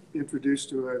were introduced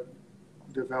to a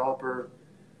developer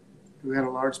who had a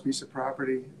large piece of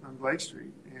property on Blake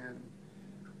Street, and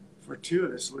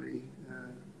fortuitously,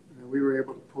 we were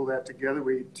able to pull that together.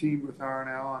 We teamed with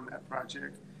R&L on that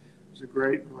project. It was a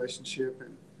great relationship,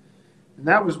 and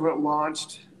that was what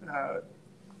launched,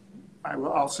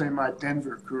 I'll say, my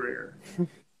Denver career.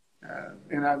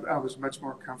 And I was much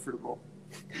more comfortable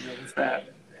with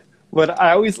that. But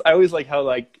I always like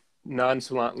how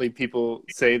nonchalantly people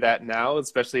say that now,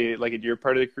 especially at your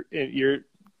part of your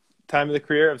time of the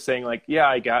career, of saying yeah,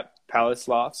 I got Palace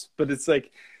Lofts, but it's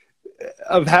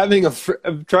of having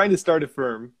of trying to start a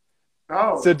firm.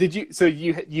 Oh. So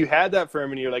you had that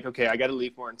firm and you're like, okay, I got to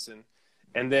leave Mortenson.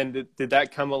 And then did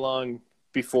that come along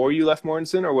before you left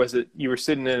Mortenson, or was it you were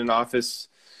sitting in an office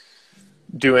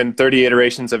doing 30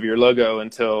 iterations of your logo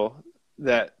until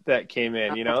that came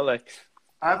in,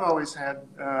 I've always had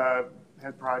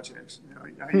projects.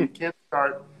 You can't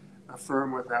start a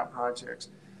firm without projects.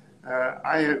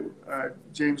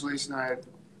 James Leach and I had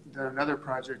done another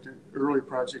project, an early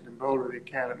project in Boulder, the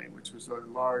Academy, which was a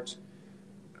large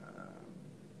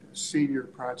senior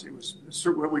project. It was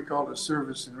what we called a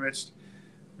service-enriched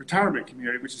retirement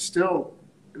community, which is still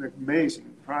an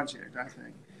amazing project, I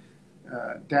think.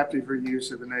 Adaptive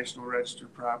reuse of the National Register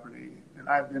property. And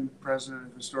I've been president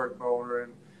of Historic Boulder,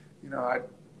 and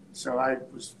so I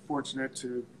was fortunate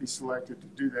to be selected to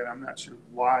do that. I'm not sure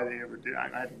why they ever did. I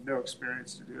had no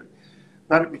experience to do it,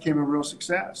 but it became a real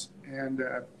success. And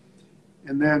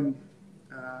then,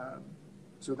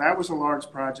 so that was a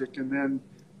large project, and then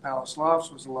Palace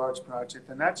Lofts was a large project,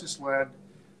 and that just led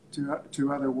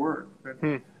to other work. But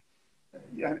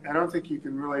I don't think you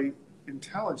can really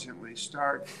intelligently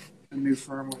start a new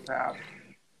firm without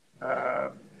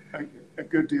a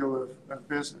good deal of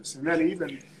business. And then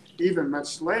even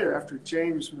much later, after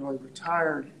James really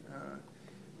retired,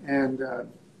 and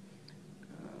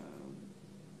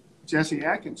Jesse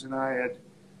Atkins and I had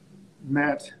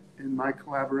met in my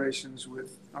collaborations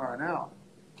with R&L.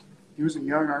 He was a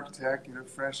young architect,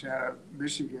 fresh out of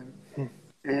Michigan,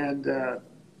 and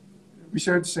we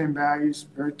shared the same values.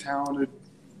 Very talented,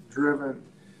 driven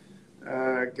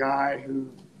guy who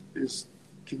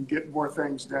can get more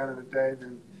things done in a day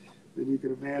than you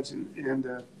can imagine.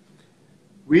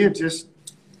 we had just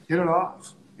hit it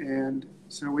off. And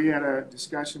so we had a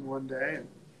discussion one day, and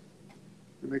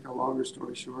to make a longer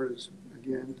story short, is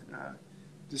again,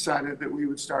 decided that we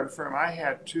would start a firm. I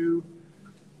had two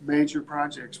major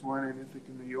projects, one in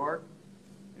Ithaca, New York,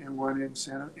 and one in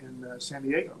San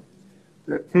Diego.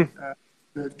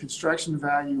 The construction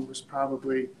value was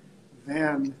probably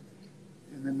then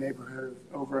in the neighborhood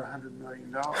of over $100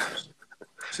 million.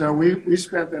 So we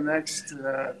spent the next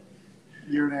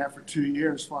year and a half or 2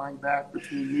 years flying back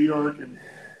between New York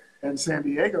and San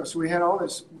Diego. So we had all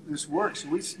this work. So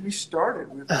we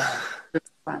started with a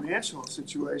financial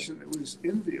situation that was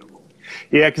enviable.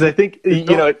 Yeah, because I think,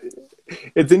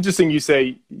 it's interesting you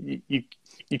say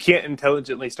you can't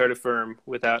intelligently start a firm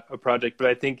without a project, but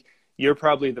I think you're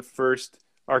probably the first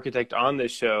architect on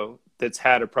this show that's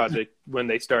had a project when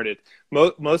they started.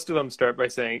 Most of them start by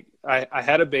saying, I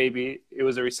had a baby, it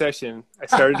was a recession, I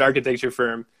started an architecture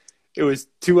firm, it was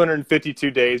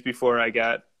 252 days before I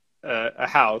got a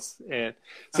house. And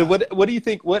so what do you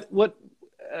think, what was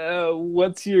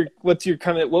your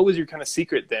kind of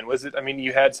secret then? Was it, I mean,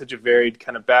 you had such a varied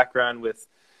kind of background with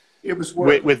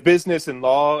business and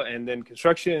law and then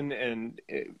construction. And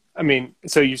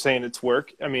so you're saying it's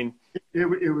work. I mean,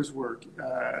 it was work.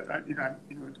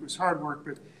 It was hard work,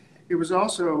 but it was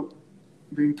also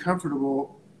being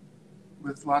comfortable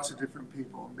with lots of different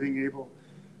people and being able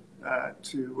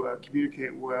to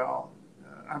communicate well.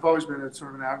 I've always been a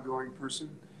sort of an outgoing person,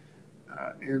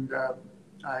 and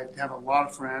I have a lot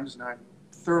of friends, and I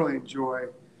thoroughly enjoy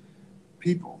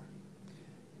people.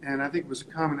 And I think it was a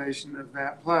combination of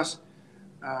that. Plus,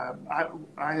 I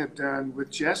had done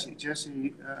with Jesse.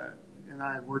 Jesse and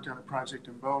I had worked on a project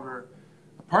in Boulder,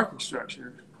 a parking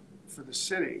structure for the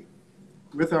city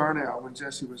with R&L when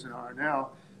Jesse was in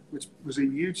R&L, which was a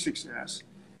huge success.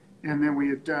 And then I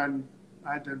had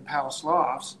done Palace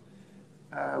Lofts,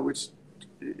 which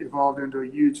evolved into a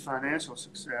huge financial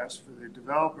success for the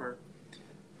developer.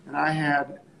 And I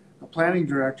had a planning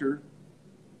director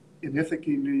in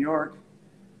Ithaca, New York,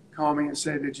 call me and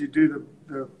say, "Did you do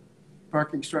the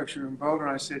parking structure in Boulder?"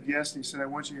 And I said, "Yes." And he said, "I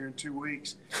want you here in 2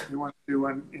 weeks. We want to do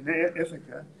one in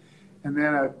Ithaca." And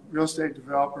then a real estate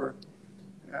developer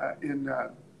in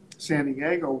San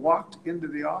Diego walked into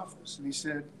the office and he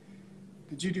said,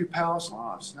 "Did you do Palace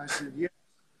Lofts?" And I said, "Yes."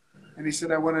 And he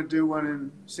said, "I want to do one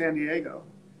in San Diego."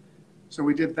 So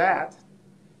we did that.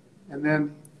 And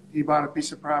then he bought a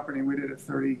piece of property and we did a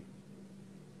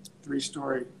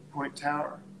 33-story point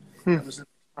tower. That was a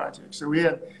project. So we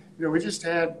had, we just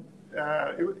had,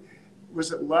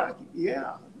 was it luck?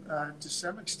 Yeah. To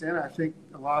some extent, I think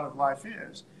a lot of life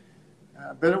is.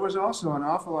 But it was also an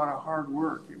awful lot of hard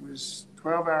work. It was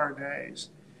 12-hour days.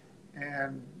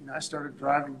 And I started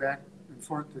driving back and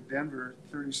forth to Denver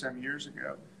 30-some years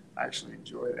ago. I actually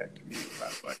enjoy that commute, by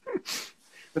the way.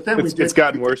 But then it's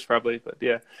gotten worse probably, but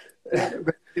yeah.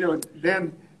 But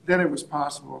then it was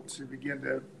possible to begin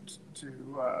to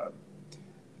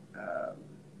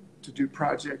do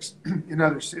projects in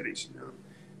other cities,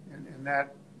 and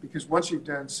that, because once you've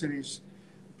done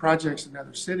projects in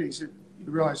other cities, you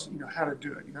realize how to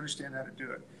do it. You understand how to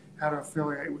do it, how to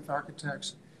affiliate with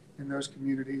architects in those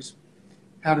communities,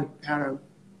 how to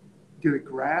get a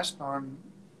grasp on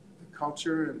the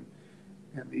culture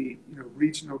and the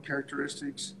regional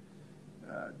characteristics,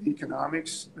 the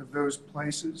economics of those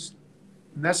places.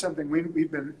 And that's something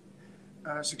we've been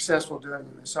successful doing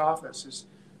in this office. Is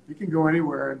you can go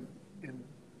anywhere and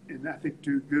I think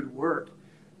do good work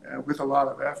with a lot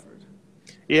of effort.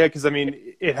 Yeah, because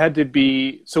it had to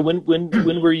be. So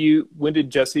when did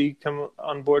Jesse come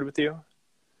on board with you?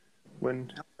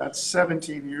 When? About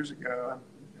 17 years ago.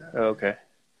 Oh, okay.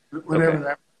 Whenever okay.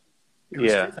 that.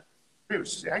 It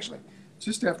was actually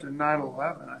just after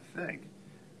 9/11, I think,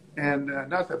 and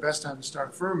not the best time to start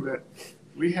a firm, but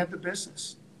we had the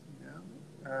business,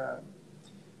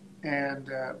 and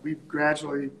we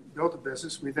gradually built a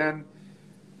business. We then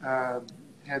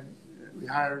we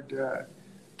hired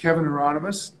Kevin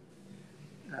Hieronymus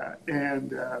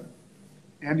and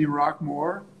Andy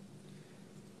Rockmore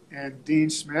and Dean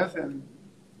Smith, and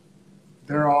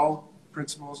they're all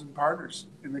principals and partners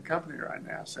in the company right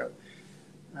now. So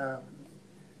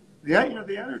the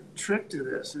other trick to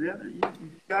this, you've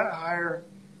got to hire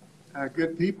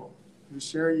good people who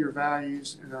share your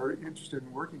values and are interested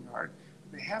in working hard.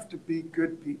 They have to be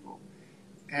good people,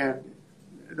 and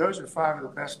those are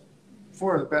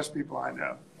four of the best people I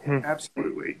know.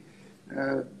 Absolutely,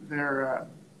 they're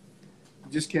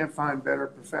you just can't find better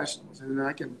professionals. And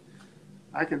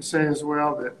I can say as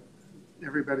well that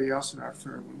everybody else in our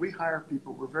firm, when we hire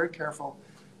people, we're very careful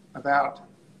about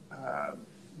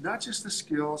not just the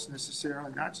skills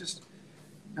necessarily, not just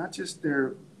not just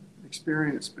their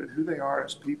experience, but who they are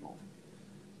as people.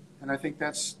 And I think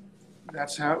that's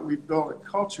how we've built a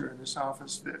culture in this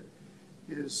office that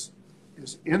is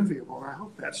enviable. And I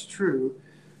hope that's true.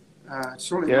 It's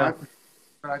certainly Yeah.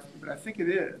 but I think it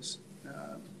is.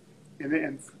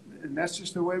 And that's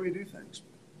just the way we do things.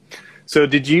 So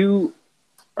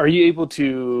are you able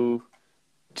to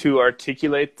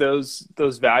articulate those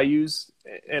values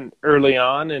and early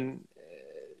on, and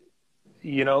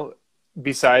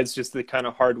besides just the kind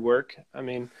of hard work? I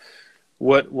mean,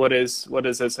 what is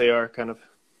SAR kind of?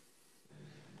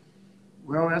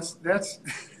 Well, that's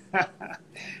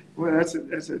well,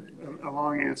 that's a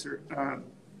long answer.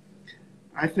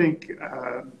 I think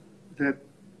that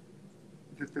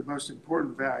the most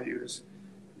important value is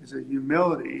a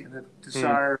humility and a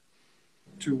desire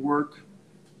to work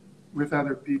with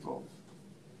other people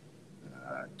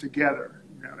together,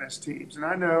 as teams. And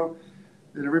I know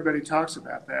that everybody talks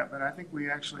about that, but I think we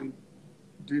actually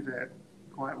do that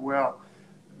quite well.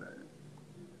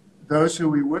 Those who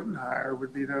we wouldn't hire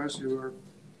would be those who are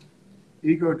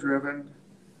ego-driven,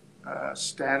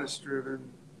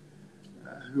 status-driven,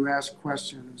 who ask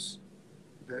questions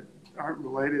that aren't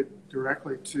related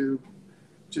directly to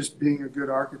just being a good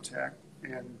architect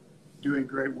and doing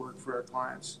great work for our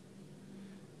clients.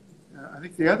 I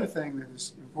think the other thing that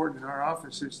is important in our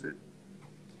office is that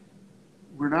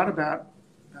we're not about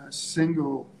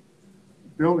single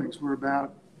buildings. We're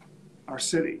about our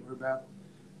city. We're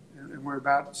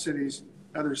about cities,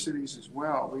 other cities as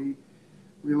well.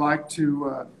 We like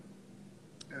to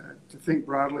think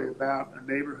broadly about a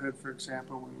neighborhood, for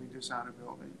example, when we design a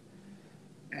building.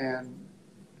 And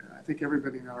I think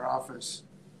everybody in our office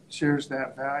shares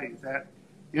that value, that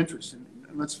interest. And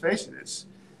let's face it, it's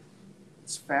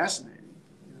fascinating.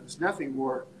 There's nothing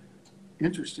more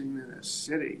interesting than a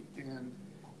city, and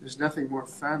there's nothing more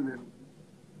fun than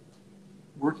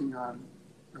working on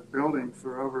a building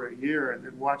for over a year and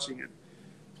then watching it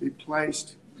be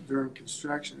placed during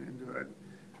construction into a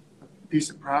piece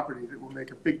of property that will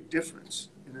make a big difference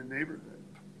in a neighborhood.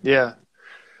 Yeah.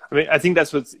 I mean, I think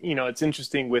that's what's, it's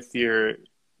interesting with your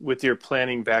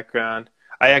planning background.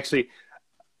 I actually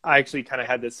kind of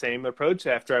had the same approach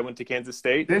after I went to Kansas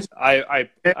State. I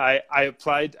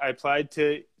applied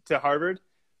to Harvard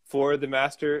for the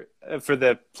master for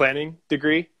the planning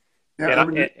degree. Yeah,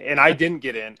 and I didn't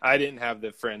get in. I didn't have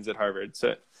the friends at Harvard,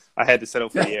 so I had to settle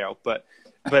for Yale. But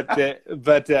I thought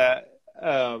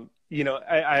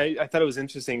it was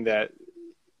interesting that,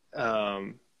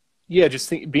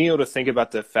 being able to think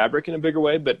about the fabric in a bigger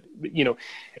way. But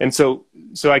and so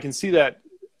I can see that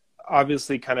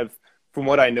obviously kind of from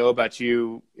what I know about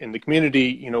you in the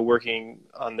community, working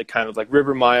on the kind of like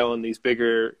River Mile and these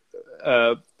bigger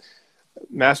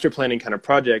master planning kind of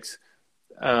projects.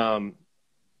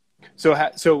 So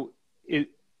how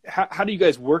do you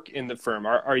guys work in the firm?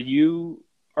 Are you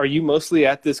mostly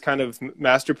at this kind of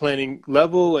master planning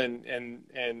level, and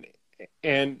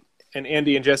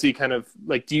Andy and Jesse kind of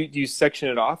like, do you section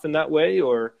it off in that way,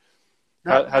 or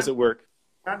how's it work?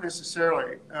 Not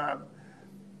necessarily.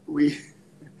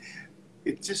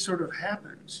 It just sort of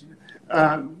happens.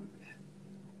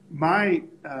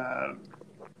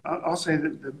 I'll say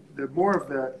that the more of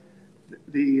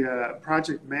the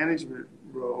project management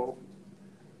role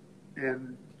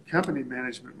and company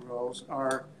management roles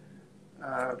are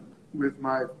with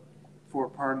my 4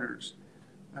 partners.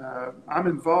 I'm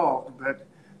involved, but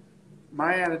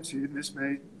my attitude, and this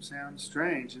may sound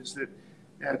strange, is that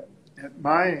at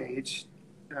my age,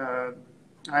 I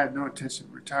have no intention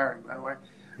of retiring, by the way,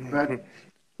 but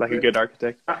like a good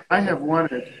architect. I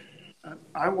want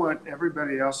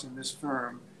everybody else in this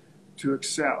firm to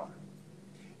excel.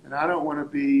 And I don't want to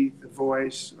be the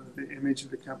voice or the image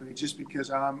of the company just because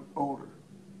I'm older,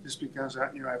 just because I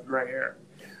have gray hair.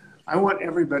 I want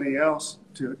everybody else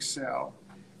to excel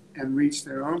and reach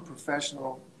their own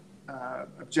professional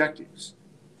objectives.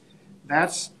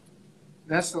 That's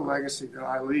the legacy that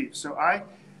I leave. So I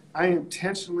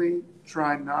intentionally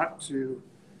try not to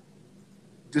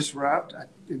disrupt. I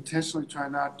intentionally try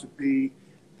not to be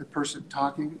the person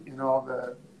talking in all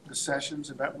the sessions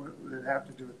about what that have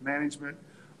to do with management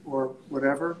or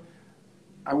whatever.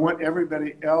 I want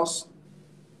everybody else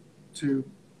to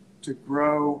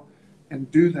grow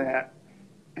and do that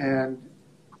and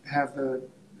have the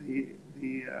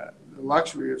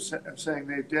luxury of saying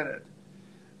they did it.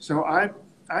 So I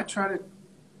try to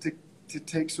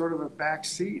take sort of a back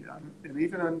seat and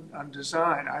even on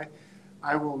design.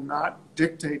 I will not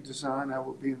dictate design. I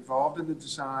will be involved in the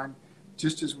design,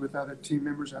 just as with other team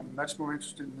members. I'm much more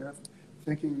interested in their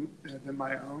thinking than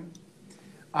my own.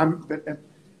 But at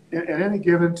any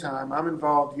given time, I'm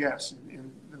involved, yes,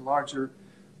 in the larger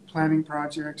planning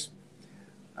projects,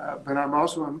 but I'm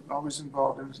also always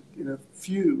involved in a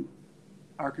few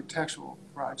architectural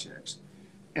projects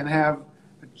and have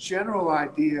a general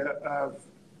idea of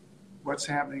what's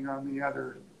happening on the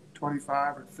other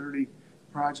 25 or 30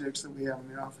 projects that we have in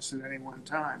the office at any one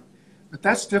time. But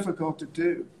that's difficult to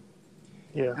do.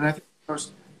 Yeah. And I think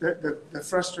the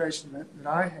frustration that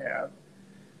I have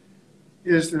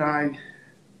is that I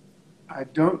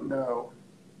don't know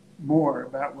more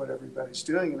about what everybody's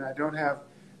doing, and I don't have,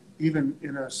 even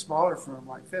in a smaller firm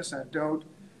like this, I don't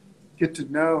get to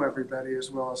know everybody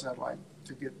as well as I'd like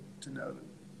to get to know them.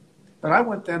 But I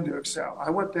want them to excel. I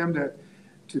want them to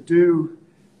do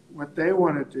what they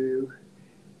want to do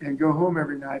and go home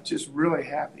every night just really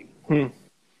happy. You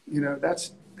know,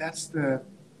 that's the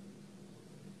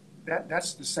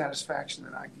satisfaction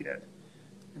that I get.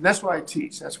 And that's why I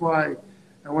teach. That's why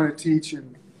I want to teach,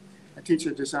 and I teach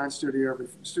at Design Studio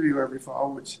every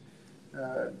fall, which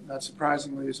not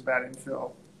surprisingly is about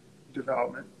infill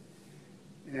development.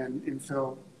 And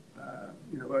infill,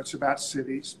 you know, it's about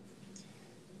cities.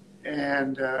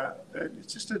 And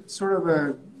it's just a sort of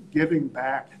a giving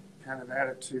back kind of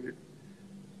attitude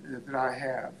that I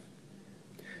have.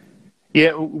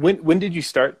 Yeah. When did you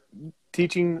start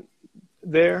teaching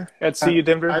there at CU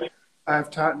Denver? I've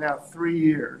taught now 3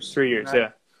 years. 3 years,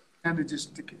 yeah. I tend to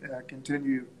just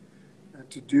continue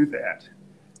to do that.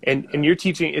 And you're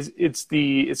teaching it's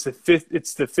the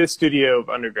fifth studio of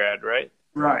undergrad, right?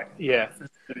 Right. Yeah.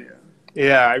 Fifth studio.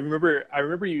 Yeah, I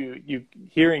remember you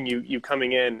hearing you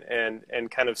coming in and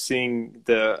kind of seeing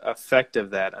the effect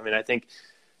of that. I mean, I think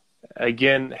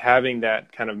again having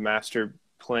that kind of master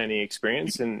planning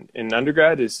experience in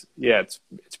undergrad is it's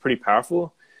pretty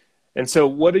powerful. And so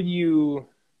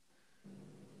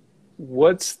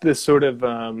what's the sort of I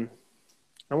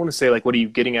don't want to say like what are you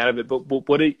getting out of it, but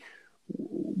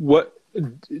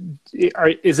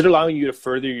is it allowing you to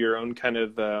further your own kind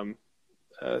of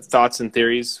thoughts and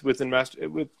theories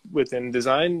within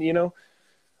design, you know?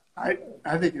 I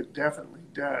think it definitely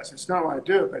does. It's not why I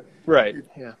do it, but right.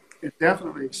 It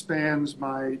definitely expands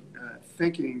my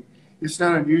thinking. It's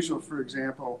not unusual, for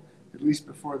example, at least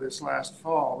before this last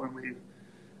fall when we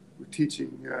were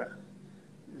teaching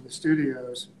in the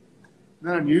studios,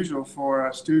 not unusual for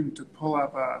a student to pull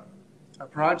up a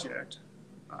project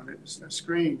on a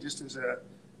screen just as a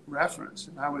reference.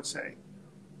 And I would say,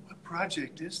 what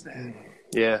project is that?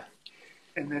 Yeah.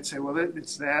 And they'd say, well,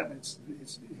 it's that, and it's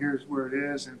here's where it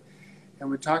is, and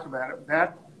we talk about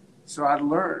it. So I'd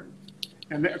learn,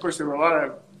 and of course there were a lot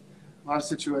of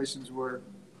situations where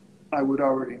I would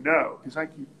already know because I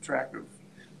keep track of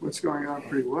what's going on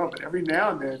pretty well. But every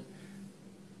now and then,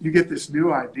 you get this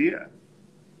new idea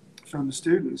from the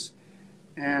students,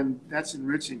 and that's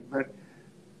enriching. But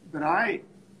I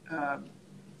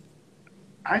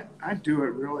do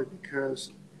it really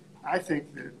because I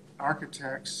think that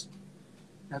architects,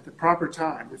 at the proper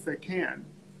time, if they can,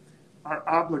 are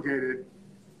obligated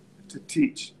to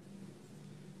teach.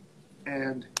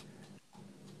 And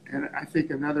I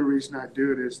think another reason I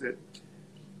do it is that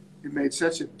it made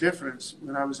such a difference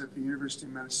when I was at the University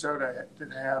of Minnesota to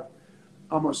have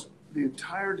almost the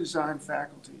entire design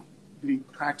faculty be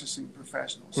practicing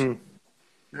professionals.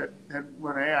 That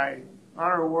won AI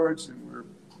honor awards and were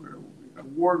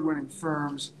award-winning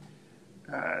firms.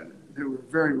 They were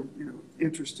very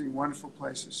interesting, wonderful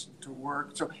places to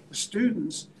work. So the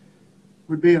students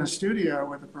would be in a studio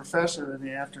with a professor in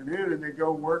the afternoon, and they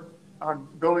go work on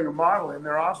building a model in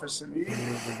their office in the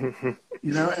evening.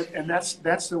 And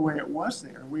that's the way it was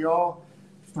there. We all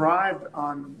thrived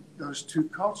on those two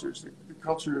cultures: the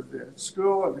culture of the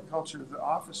school and the culture of the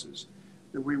offices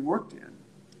that we worked in.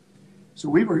 So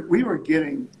we were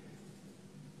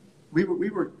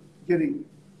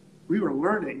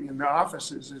learning in the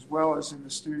offices as well as in the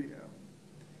studio,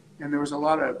 and there was a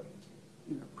lot of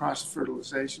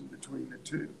cross-fertilization between the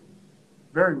two.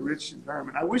 Very rich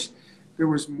environment. I wish there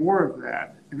was more of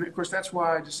that, and of course that's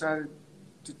why I decided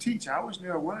to teach. I always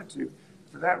knew I wanted to,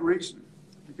 for that reason,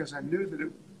 because I knew that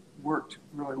it worked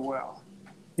really well.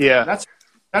 Yeah,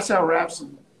 that's how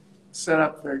Rapson set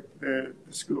up the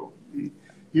school.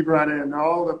 He brought in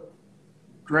all the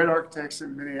great architects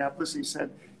in Minneapolis. He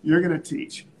said, "You're going to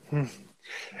teach."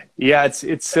 Yeah,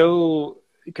 it's so,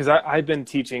 because I've been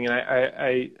teaching, and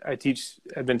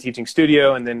I've been teaching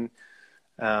studio and then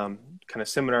kind of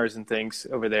seminars and things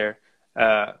over there.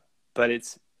 But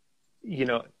it's,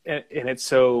 and it's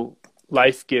so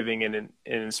life-giving and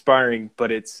inspiring,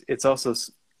 but it's also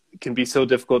can be so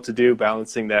difficult to do,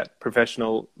 balancing that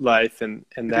professional life and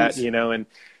that,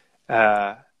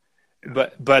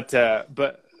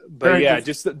 but yeah,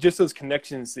 just those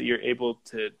connections that you're able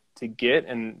to to get,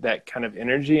 and that kind of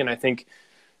energy. And I think,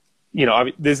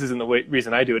 this isn't the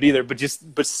reason I do it either, but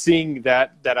seeing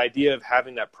that idea of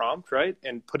having that prompt, right,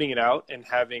 and putting it out and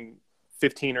having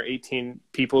 15 or 18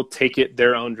 people take it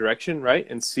their own direction, right,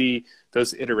 and see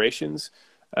those iterations,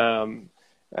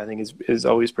 I think is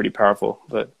always pretty powerful.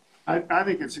 But I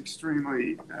think it's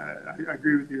extremely, I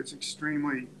agree with you, it's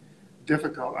extremely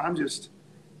difficult. I'm just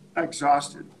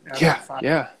exhausted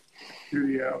after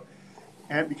studio.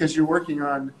 And because you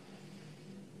can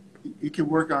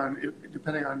work on,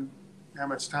 depending on how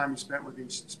much time you spend with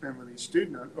each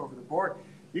student over the board,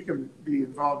 you can be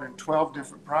involved in 12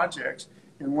 different projects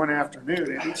in one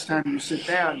afternoon. And each time you sit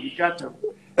down, you've got to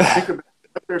think about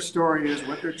what their story is,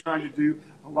 what they're trying to do,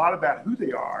 a lot about who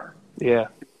they are. Yeah.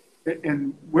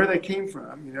 And where they came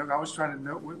from. I was trying to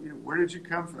know, where did you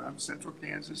come from? Central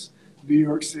Kansas, New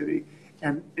York City.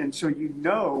 And so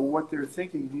what they're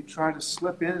thinking, and you try to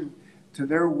slip in to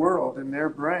their world and their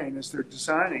brain as they're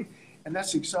designing. And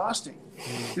that's exhausting.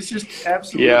 It's just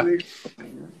absolutely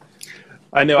exhausting.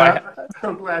 I know. I'm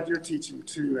so glad you're teaching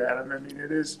too, Adam. I mean,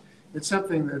 it's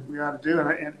something that we ought to do.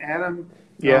 And Adam,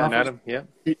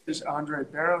 teaches. Andre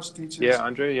Barros teaches. Yeah,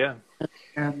 Andre, yeah.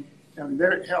 And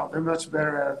they're much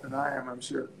better at it than I am, I'm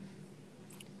sure.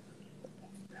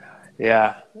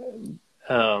 Yeah.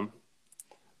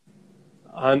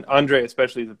 Andre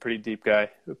especially is a pretty deep guy.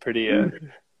 But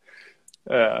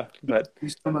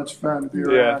he's so much fun to be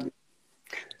around. Yeah.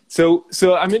 So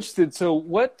I'm interested. So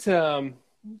what? So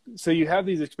you have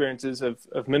these experiences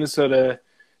of Minnesota,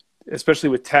 especially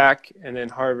with TAC, and then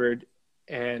Harvard,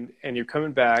 and you're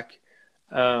coming back.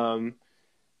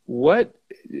 What?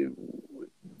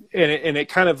 And it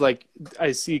kind of like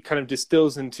I see kind of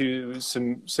distills into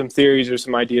some theories or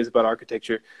some ideas about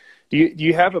architecture. Do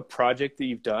you have a project that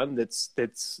you've done that's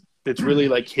really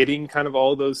like hitting kind of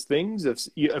all those things of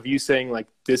you saying like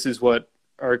this is what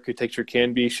architecture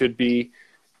can be, should be,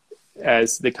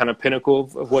 as the kind of pinnacle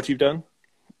of what you've done?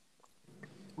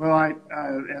 Well, I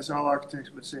as all architects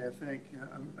would say, I think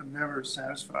I'm never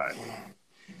satisfied.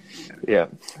 Yeah.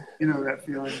 You know that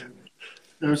feeling, and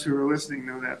those who are listening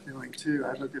know that feeling too.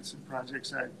 I look at some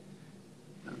projects. I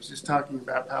was just talking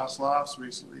about Palace Lofts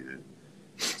recently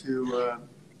to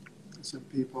some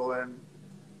people, and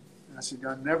I said,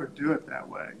 I'd never do it that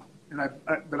way.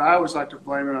 But I always like to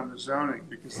blame it on the zoning,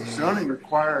 because the zoning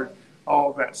required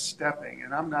all that stepping,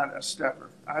 and I'm not a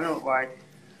stepper. I don't like,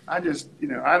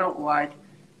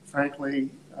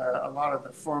 frankly, a lot of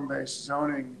the form-based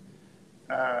zoning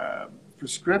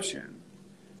prescription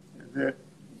that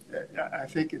I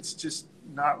think it's just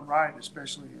not right,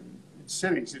 especially in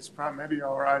cities. It's probably maybe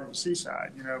all right in the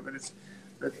seaside,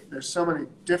 but there's so many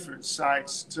different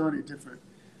sites, so many different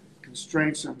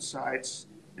constraints on sites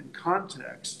and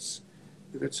contexts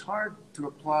that it's hard to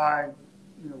apply,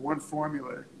 one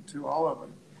formula to all of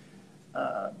them.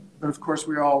 But of course,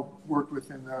 we all work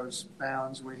within those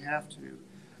bounds. We have to.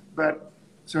 But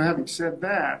so having said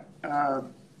that,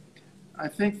 I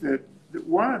think that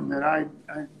one that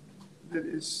that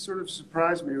has sort of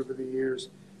surprised me over the years,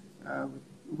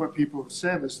 what people have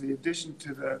said, is the addition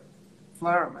to the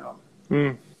flour mill,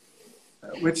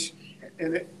 which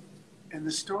and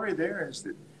the story there is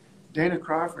that Dana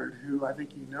Crawford, who I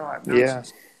think I've known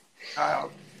since a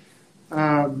child,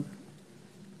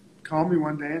 called me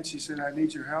one day and she said, I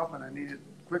need your help and I need it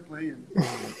quickly.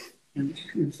 And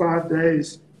in 5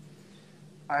 days,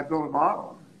 I built a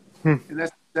model. And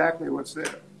that's exactly what's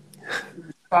there.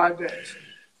 5 days.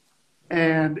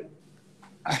 And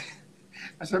I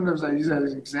sometimes use that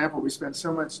as an example. We spend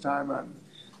so much time on,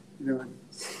 in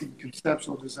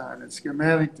conceptual design and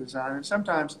schematic design, and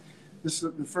sometimes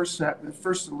the first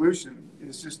solution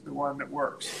is just the one that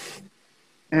works.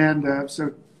 And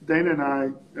so Dana and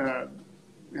I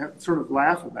sort of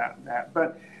laugh about that,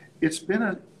 but it's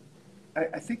been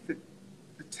I think that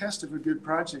the test of a good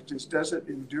project is, does it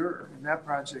endure? And that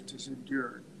project has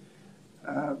endured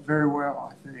very well,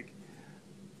 I think.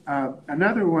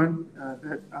 Another one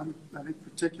that I think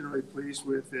particularly pleased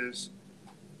with is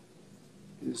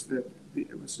what's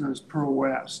known as Pearl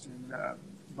West in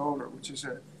Boulder, which is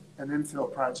an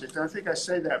infill project. And I think I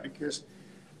say that because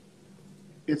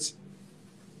it's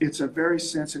a very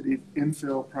sensitive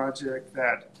infill project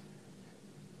that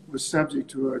was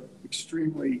subject to an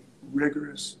extremely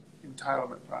rigorous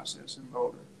entitlement process in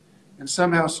Boulder and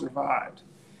somehow survived.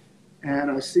 And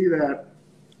I see that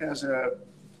as an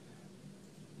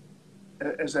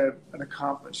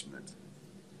accomplishment.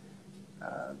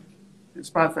 In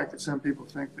spite of the fact that some people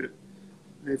think that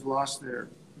they've lost their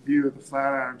view of the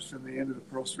Flatirons from the end of the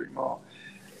Pearl Street Mall.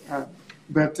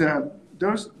 But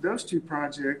those two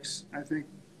projects, I think,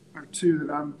 are two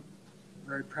that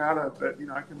very proud of. But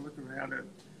I can look around at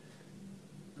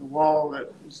the wall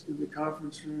that is in the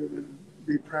conference room and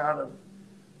be proud of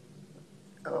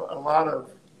a lot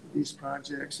of these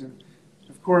projects. And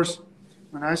of course,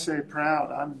 when I say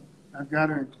proud, I've got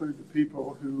to include the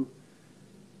people who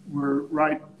were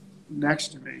right next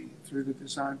to me through the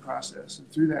design process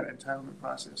and through that entitlement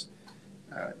process.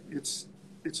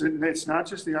 It's not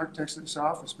just the architects in this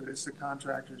office, but it's the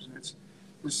contractors and it's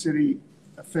the city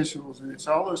officials and it's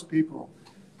all those people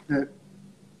that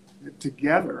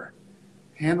together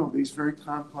handle these very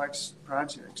complex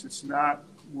projects. It's not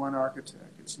one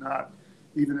architect. It's not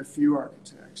even a few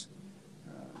architects.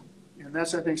 And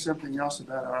that's, I think, something else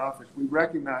about our office. We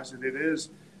recognize that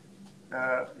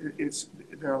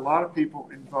there are a lot of people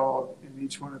involved in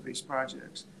each one of these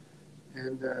projects,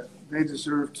 and they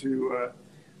deserve to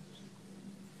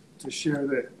share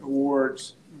the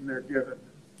awards when they're given.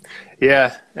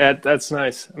 Yeah, that's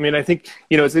nice. I mean, I think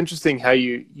it's interesting how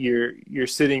you're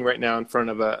sitting right now in front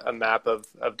of a map of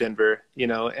Denver,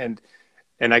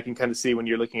 and I can kind of see when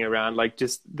you're looking around, like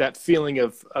just that feeling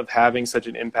of having such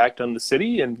an impact on the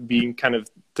city and being kind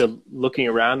of looking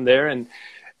around there. And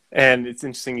it's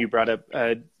interesting you brought up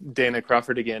Dana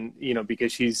Crawford again,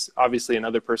 because she's obviously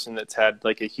another person that's had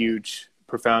like a huge,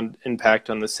 profound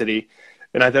impact on the city.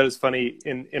 And I thought it was funny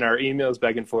in our emails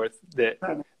back and forth that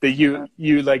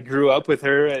you like grew up with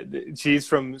her. She's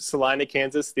from Salina,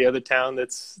 Kansas, the other town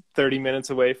that's 30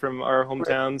 minutes away from our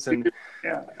hometowns. And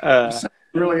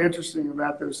really interesting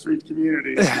about those three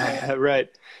communities. Right.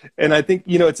 And I think,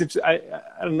 it's interesting. I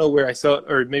don't know where I saw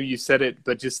it, or maybe you said it,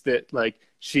 but just that like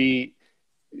she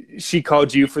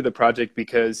called you for the project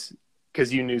because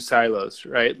you knew silos,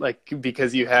 right? Like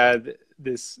because you had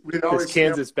this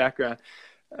Kansas background.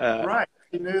 Right.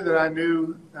 He knew that I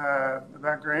knew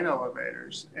about grain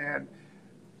elevators. And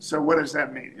so what does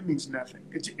that mean? It means nothing.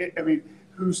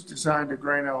 Who's designed a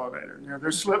grain elevator?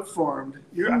 They're slip formed.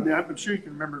 I'm sure you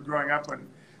can remember growing up when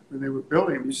they were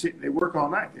building them. You see, they work all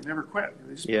night. They never quit.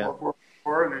 They just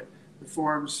pour, and the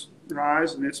forms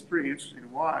rise, and it's pretty interesting to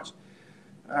watch.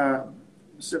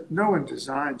 So no one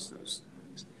designs those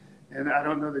things, and I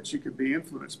don't know that she could be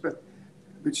influenced, but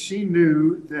she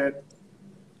knew that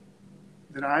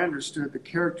I understood the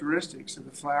characteristics of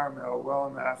the flour mill well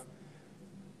enough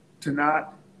to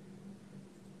not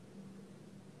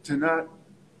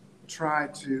try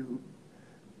to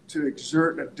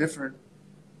exert a different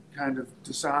kind of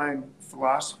design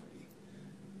philosophy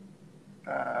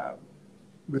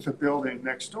with a building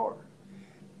next door.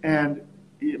 And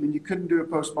you couldn't do a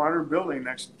postmodern building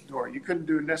next door. You couldn't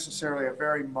do necessarily a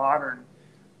very modern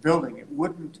building. It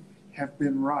wouldn't have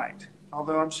been right,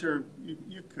 although I'm sure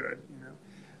you could,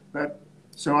 But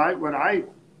so what I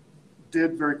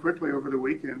did very quickly over the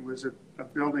weekend was a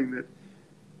building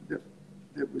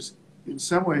that was in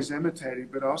some ways imitating,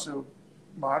 but also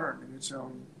modern in its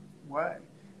own way,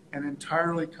 and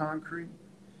entirely concrete.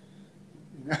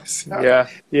 So,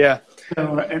 yeah.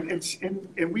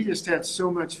 And we just had so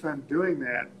much fun doing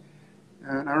that.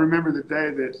 And I remember the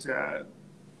day that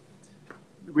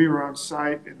we were on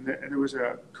site, and there was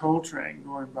a coal train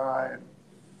going by,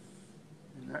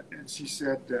 and she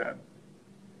said,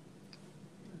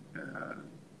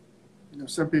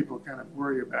 some people kind of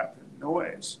worry about the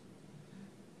noise.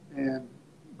 And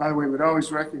by the way, we'd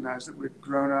always recognize that we'd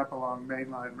grown up along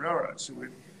mainline railroads. So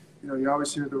you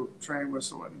always hear the train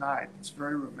whistle at night. It's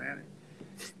very romantic.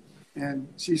 And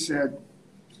she said,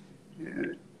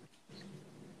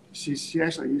 she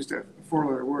actually used a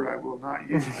four-letter word I will not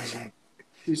use.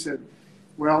 She said,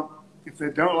 well, if they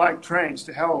don't like trains,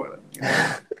 to hell with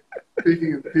them.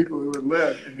 Speaking of the people who would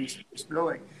live in this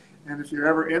building. And if you're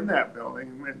ever in that building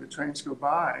and when the trains go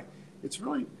by, it's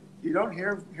really, you don't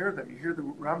hear them. You hear the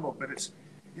rumble, but it's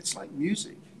like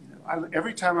music.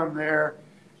 Every time I'm there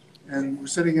and we're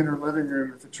sitting in her living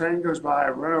room, if the train goes by, I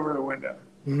run over the window.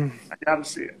 I got to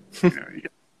see it.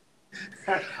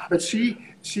 But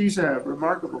she's a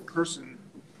remarkable person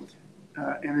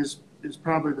and is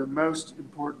probably the most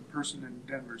important person in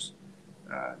Denver's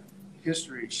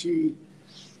history. She,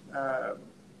 of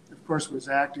course, was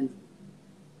active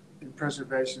in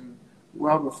preservation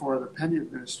well before the Penny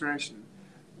administration,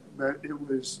 but it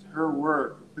was her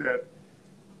work that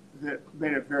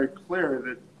made it very clear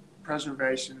that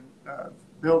preservation of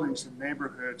buildings and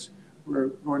neighborhoods were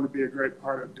going to be a great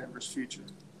part of Denver's future.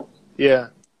 Yeah.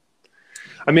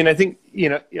 I mean, I think,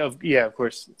 of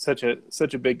course, such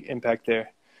a big impact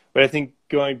there. But I think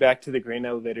going back to the grain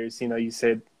elevators, you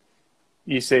say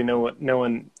no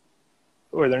one,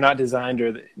 or they're not designed,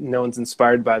 or no one's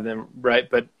inspired by them, right?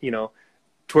 But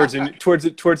towards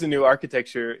a new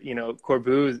architecture,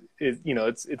 Corbu is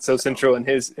it's so central in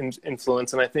his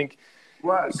influence, and I think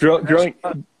was.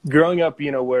 Growing up,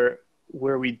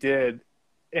 where we did,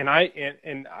 and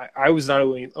I was not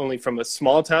only from a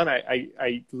small town.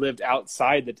 I lived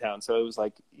outside the town, so it was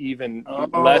like even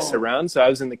less around. So I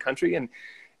was in the country, and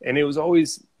it was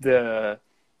always the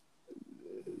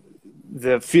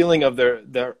feeling of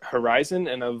the horizon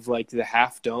and of like the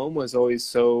half dome was always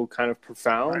so kind of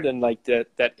profound, right. And like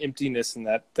that emptiness and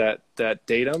that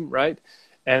datum, right?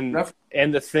 And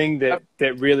the thing that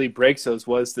really breaks those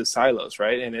was the silos,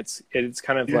 right? And it's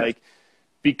kind of like,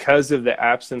 because of the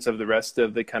absence of the rest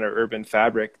of the kind of urban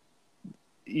fabric,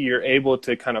 you're able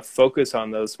to kind of focus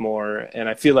on those more. And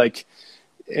I feel like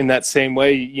in that same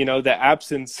way, the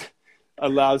absence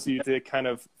allows you to kind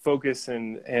of focus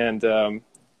and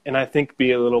I think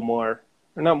be a little more,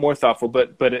 or not more thoughtful,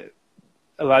 but it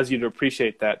allows you to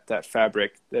appreciate that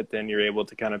fabric that then you're able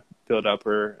to kind of build up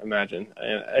or imagine.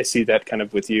 And I see that kind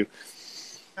of with you.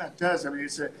 Yeah, it does. I mean,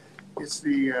 it's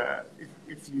the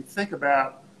if you think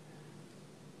about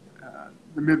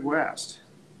the Midwest,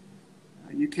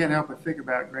 you can't help but think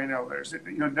about grain elevators.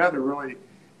 Another really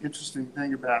interesting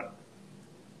thing about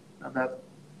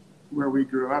where we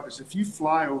grew up is if you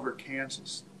fly over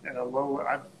Kansas at a low,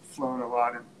 I've flown a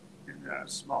lot in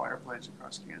small airplanes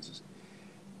across Kansas,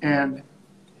 and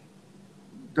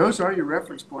those are your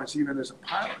reference points even as a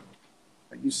pilot.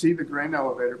 You see the grain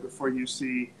elevator before you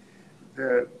see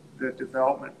the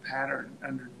development pattern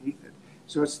underneath it.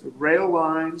 So it's the rail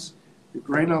lines, the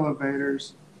grain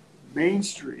elevators, Main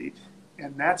Street,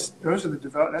 and that's the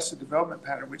development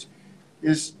pattern, which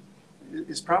is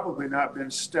probably not been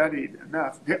studied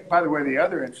enough. By the way, the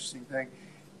other interesting thing,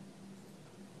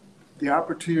 the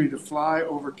opportunity to fly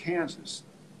over Kansas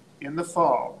in the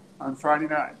fall on Friday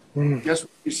night. Guess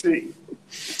what you see?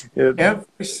 Yeah.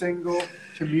 Every single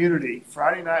community,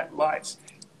 Friday night lights.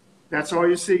 That's all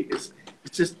you see. It's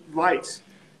just lights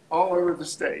all over the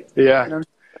state. Yeah.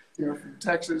 From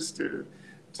Texas to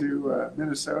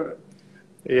Minnesota.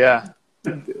 Yeah,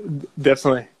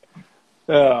 definitely.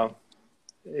 Yeah,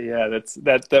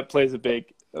 that plays a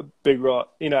big role.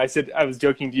 I was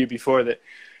joking to you before that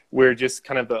we're just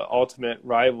kind of the ultimate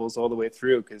rivals all the way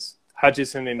through, because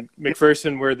Hutchinson and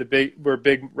McPherson were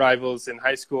big rivals in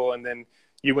high school, and then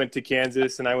you went to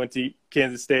Kansas and I went to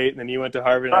Kansas State, and then you went to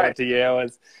Harvard and I went to Yale.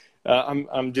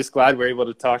 I'm just glad we're able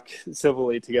to talk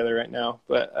civilly together right now.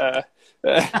 But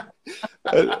I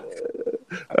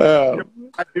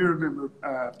do remember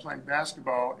playing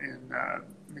basketball in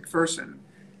McPherson,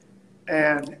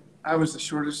 and I was the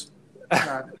shortest.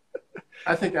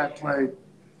 I think I played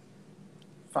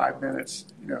 5 minutes,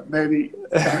 maybe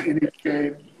in each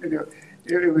game.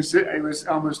 It was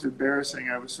almost embarrassing.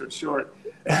 I was so short.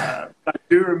 I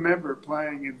do remember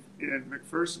playing in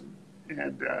McPherson,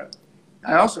 and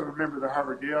I also remember the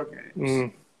Harvard-Yale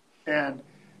games. And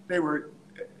they were,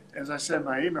 as I said in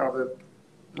my email,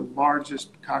 the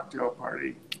largest cocktail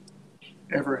party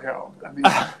ever held. I mean,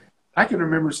 I can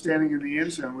remember standing in the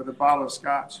end zone with a bottle of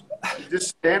scotch, just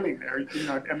standing there.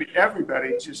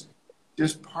 Everybody just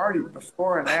partied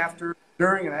before and after,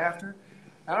 during and after.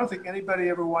 I don't think anybody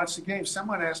ever watched the game.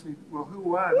 Someone asked me, well, who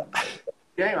won the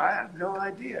game? I had no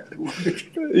idea.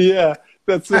 Yeah,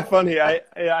 that's so funny. I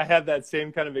had that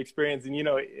same kind of experience. And,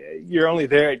 you're only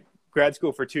there at grad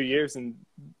school for 2 years, and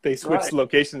they switched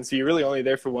locations, so you're really only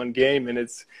there for one game. And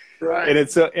it's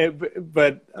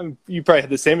but you probably had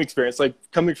the same experience. Like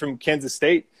coming from Kansas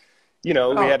State, we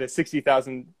had a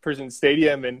 60,000 person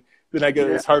stadium, and then I go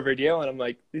to this Harvard Yale, and I'm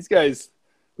like, these guys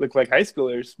look like high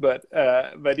schoolers. But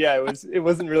yeah, it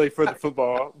wasn't really for the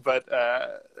football, but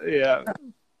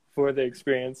for the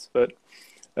experience. But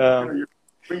you're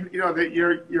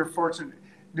fortunate.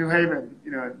 New Haven,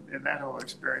 in that whole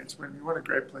experience, what a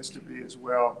great place to be as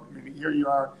well. I mean, here you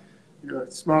are, a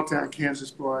small town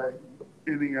Kansas boy,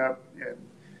 ending up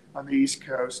on the East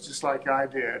Coast, just like I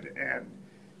did, and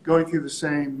going through the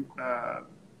same,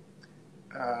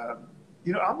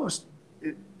 almost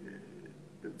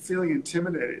feeling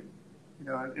intimidated,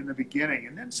 in the beginning,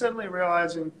 and then suddenly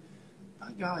realizing,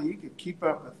 by golly, you could keep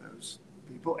up with those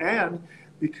people, and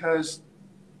because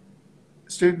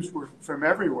students were from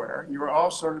everywhere, you were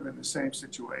all sort of in the same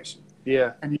situation.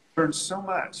 Yeah. And you learned so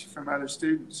much from other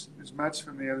students, as much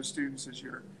from the other students as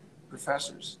your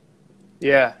professors.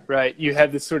 Yeah, right. You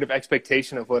have this sort of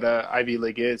expectation of what a Ivy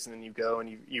League is, and then you go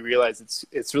and you realize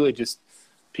it's really just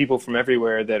people from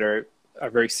everywhere that are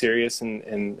very serious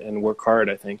and work hard,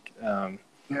 I think.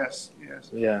 Yes.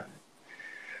 Yeah.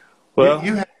 Well,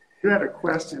 you had a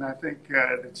question, I think,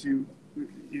 that you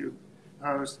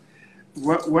posed.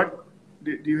 What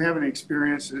do you have any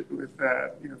experience with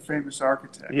famous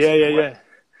architects? Yeah.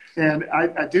 And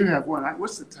I do have one.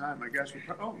 What's the time? I guess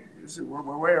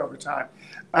we're way over time.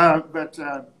 But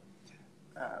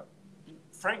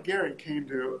Frank Gehry came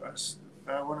to us,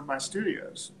 one of my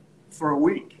studios, for a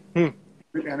week. And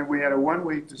we had a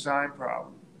 1-week design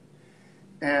problem.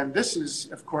 And this is,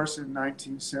 of course, in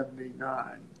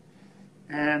 1979.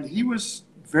 And he was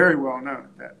very well known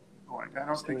at that point. I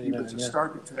don't think he was a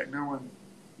starchitect. No one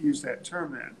used that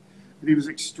term then. But he was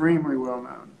extremely well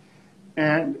known.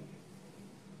 And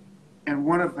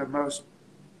one of the most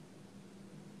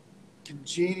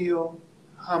congenial,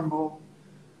 humble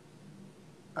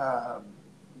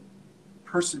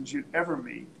persons you'd ever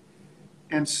meet,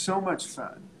 and so much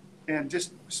fun. And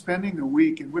just spending the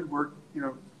week, and would work,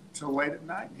 till late at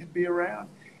night, and he'd be around.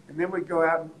 And then we'd go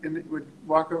out and we'd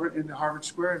walk over into Harvard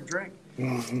Square and drink.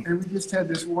 And we just had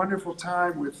this wonderful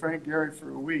time with Frank Gehry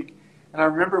for a week. And I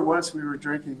remember once we were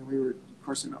drinking, and we were, of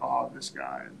course, in awe of this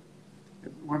guy. And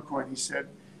at one point he said,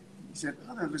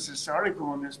 oh, there was this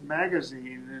article in this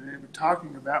magazine, and they were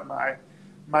talking about my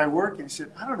work. And he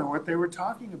said, I don't know what they were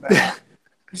talking about.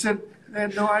 He said, they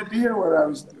had no idea what I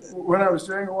was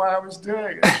doing or why I was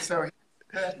doing it. So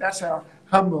that's how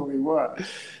humble he was.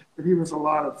 But he was a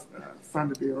lot of fun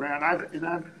to be around. I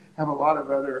have a lot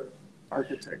of other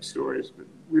architect stories, but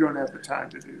we don't have the time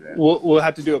to do that. We'll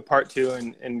have to do a part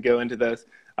 2 and go into those.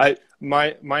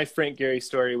 My Frank Gehry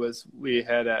story was we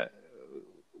had a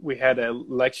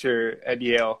lecture at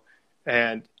Yale,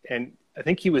 and I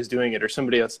think he was doing it or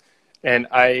somebody else, and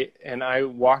I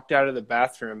walked out of the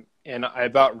bathroom and I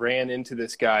about ran into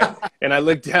this guy, and I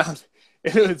looked down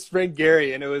and it was Frank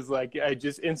Gehry, and it was like I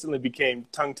just instantly became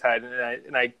tongue-tied,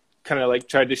 and I kind of like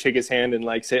tried to shake his hand and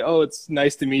like say, oh, it's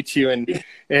nice to meet you, and he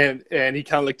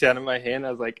kind of looked down at my hand.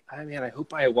 I was like, I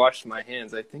hope I washed my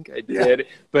hands. I think I did,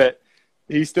 but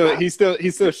he still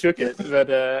shook it. But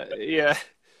yeah.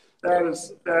 That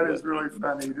is really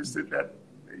funny. You just did that,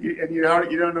 and you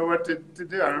don't know what to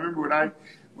do. I remember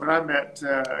when I met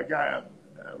a guy,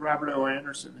 Robert O.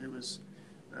 Anderson, who was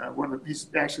he's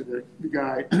actually the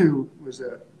guy who was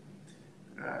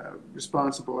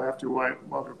responsible after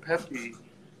Walter Petke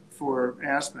for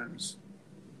Aspen's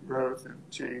growth and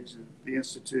change and the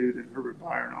Institute and Herbert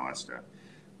Bayer and all that stuff,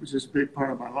 which is a big part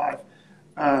of my life.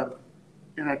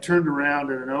 And I turned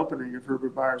around at an opening of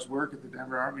Herbert Bayer's work at the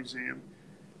Denver Art Museum,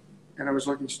 and I was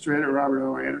looking straight at Robert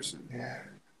O. Anderson. Yeah.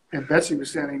 And Betsy was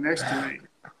standing next to me.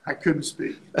 I couldn't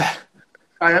speak.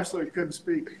 I absolutely couldn't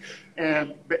speak.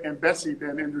 And Betsy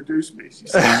then introduced me. She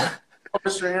said, oh,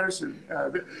 Mr. Anderson,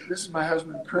 this is my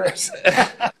husband, Chris.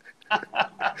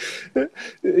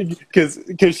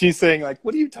 Because she's saying, like,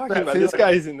 what are you talking about? This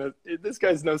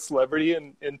guy's no celebrity,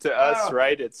 and to us,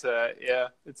 right? It's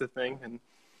it's a thing.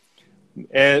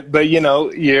 But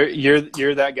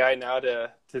you're that guy now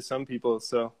to some people,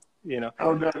 so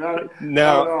Oh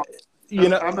no,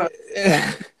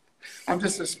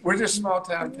 we're just small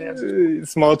town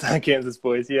Kansas. Small town Kansas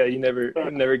boys. Yeah, you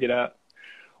never get out.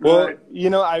 Well, right.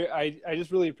 I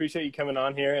just really appreciate you coming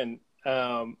on here, and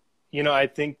I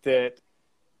think that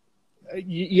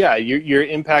your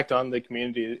impact on the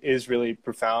community is really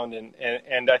profound,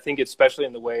 and I think especially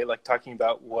in the way, like, talking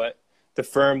about what the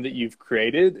firm that you've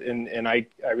created, and I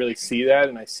really see that,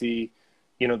 and I see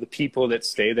the people that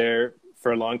stay there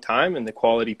for a long time and the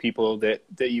quality people that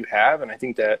you have, and I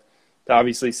think that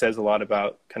obviously says a lot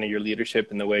about kind of your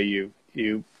leadership and the way you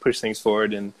push things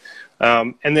forward, and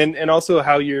also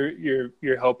how you're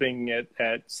helping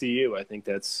at CU. I think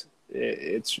it's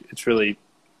really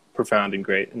profound and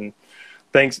great, and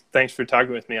thanks for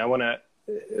talking with me. I want to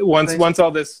once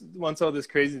all this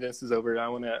craziness is over, I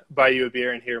want to buy you a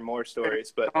beer and hear more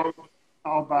stories. But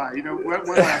I'll buy. One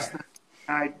last thing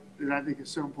that I think is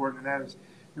so important, and that is,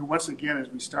 once again, as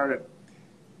we started,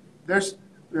 there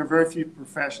are very few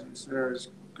professions that are as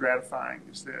gratifying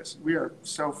as this. We are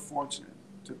so fortunate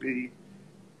to be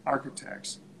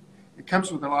architects. It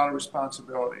comes with a lot of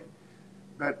responsibility,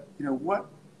 but what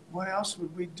else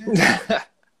would we do?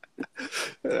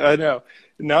 I know,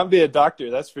 not be a doctor,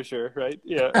 that's for sure, right?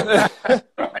 Yeah.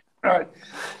 Right.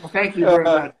 Well, thank you very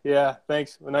much. Yeah,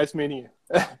 thanks. Well, nice meeting you.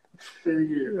 See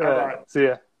you. Bye-bye. See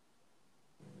ya.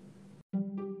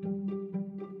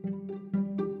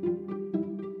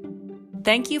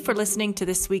 Thank you for listening to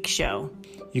this week's show.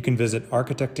 You can visit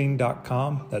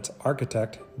architecting.com, that's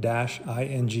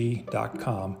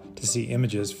architect-ing.com, to see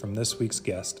images from this week's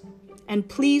guest. And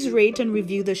please rate and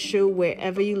review the show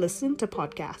wherever you listen to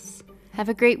podcasts. Have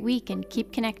a great week and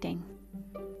keep connecting.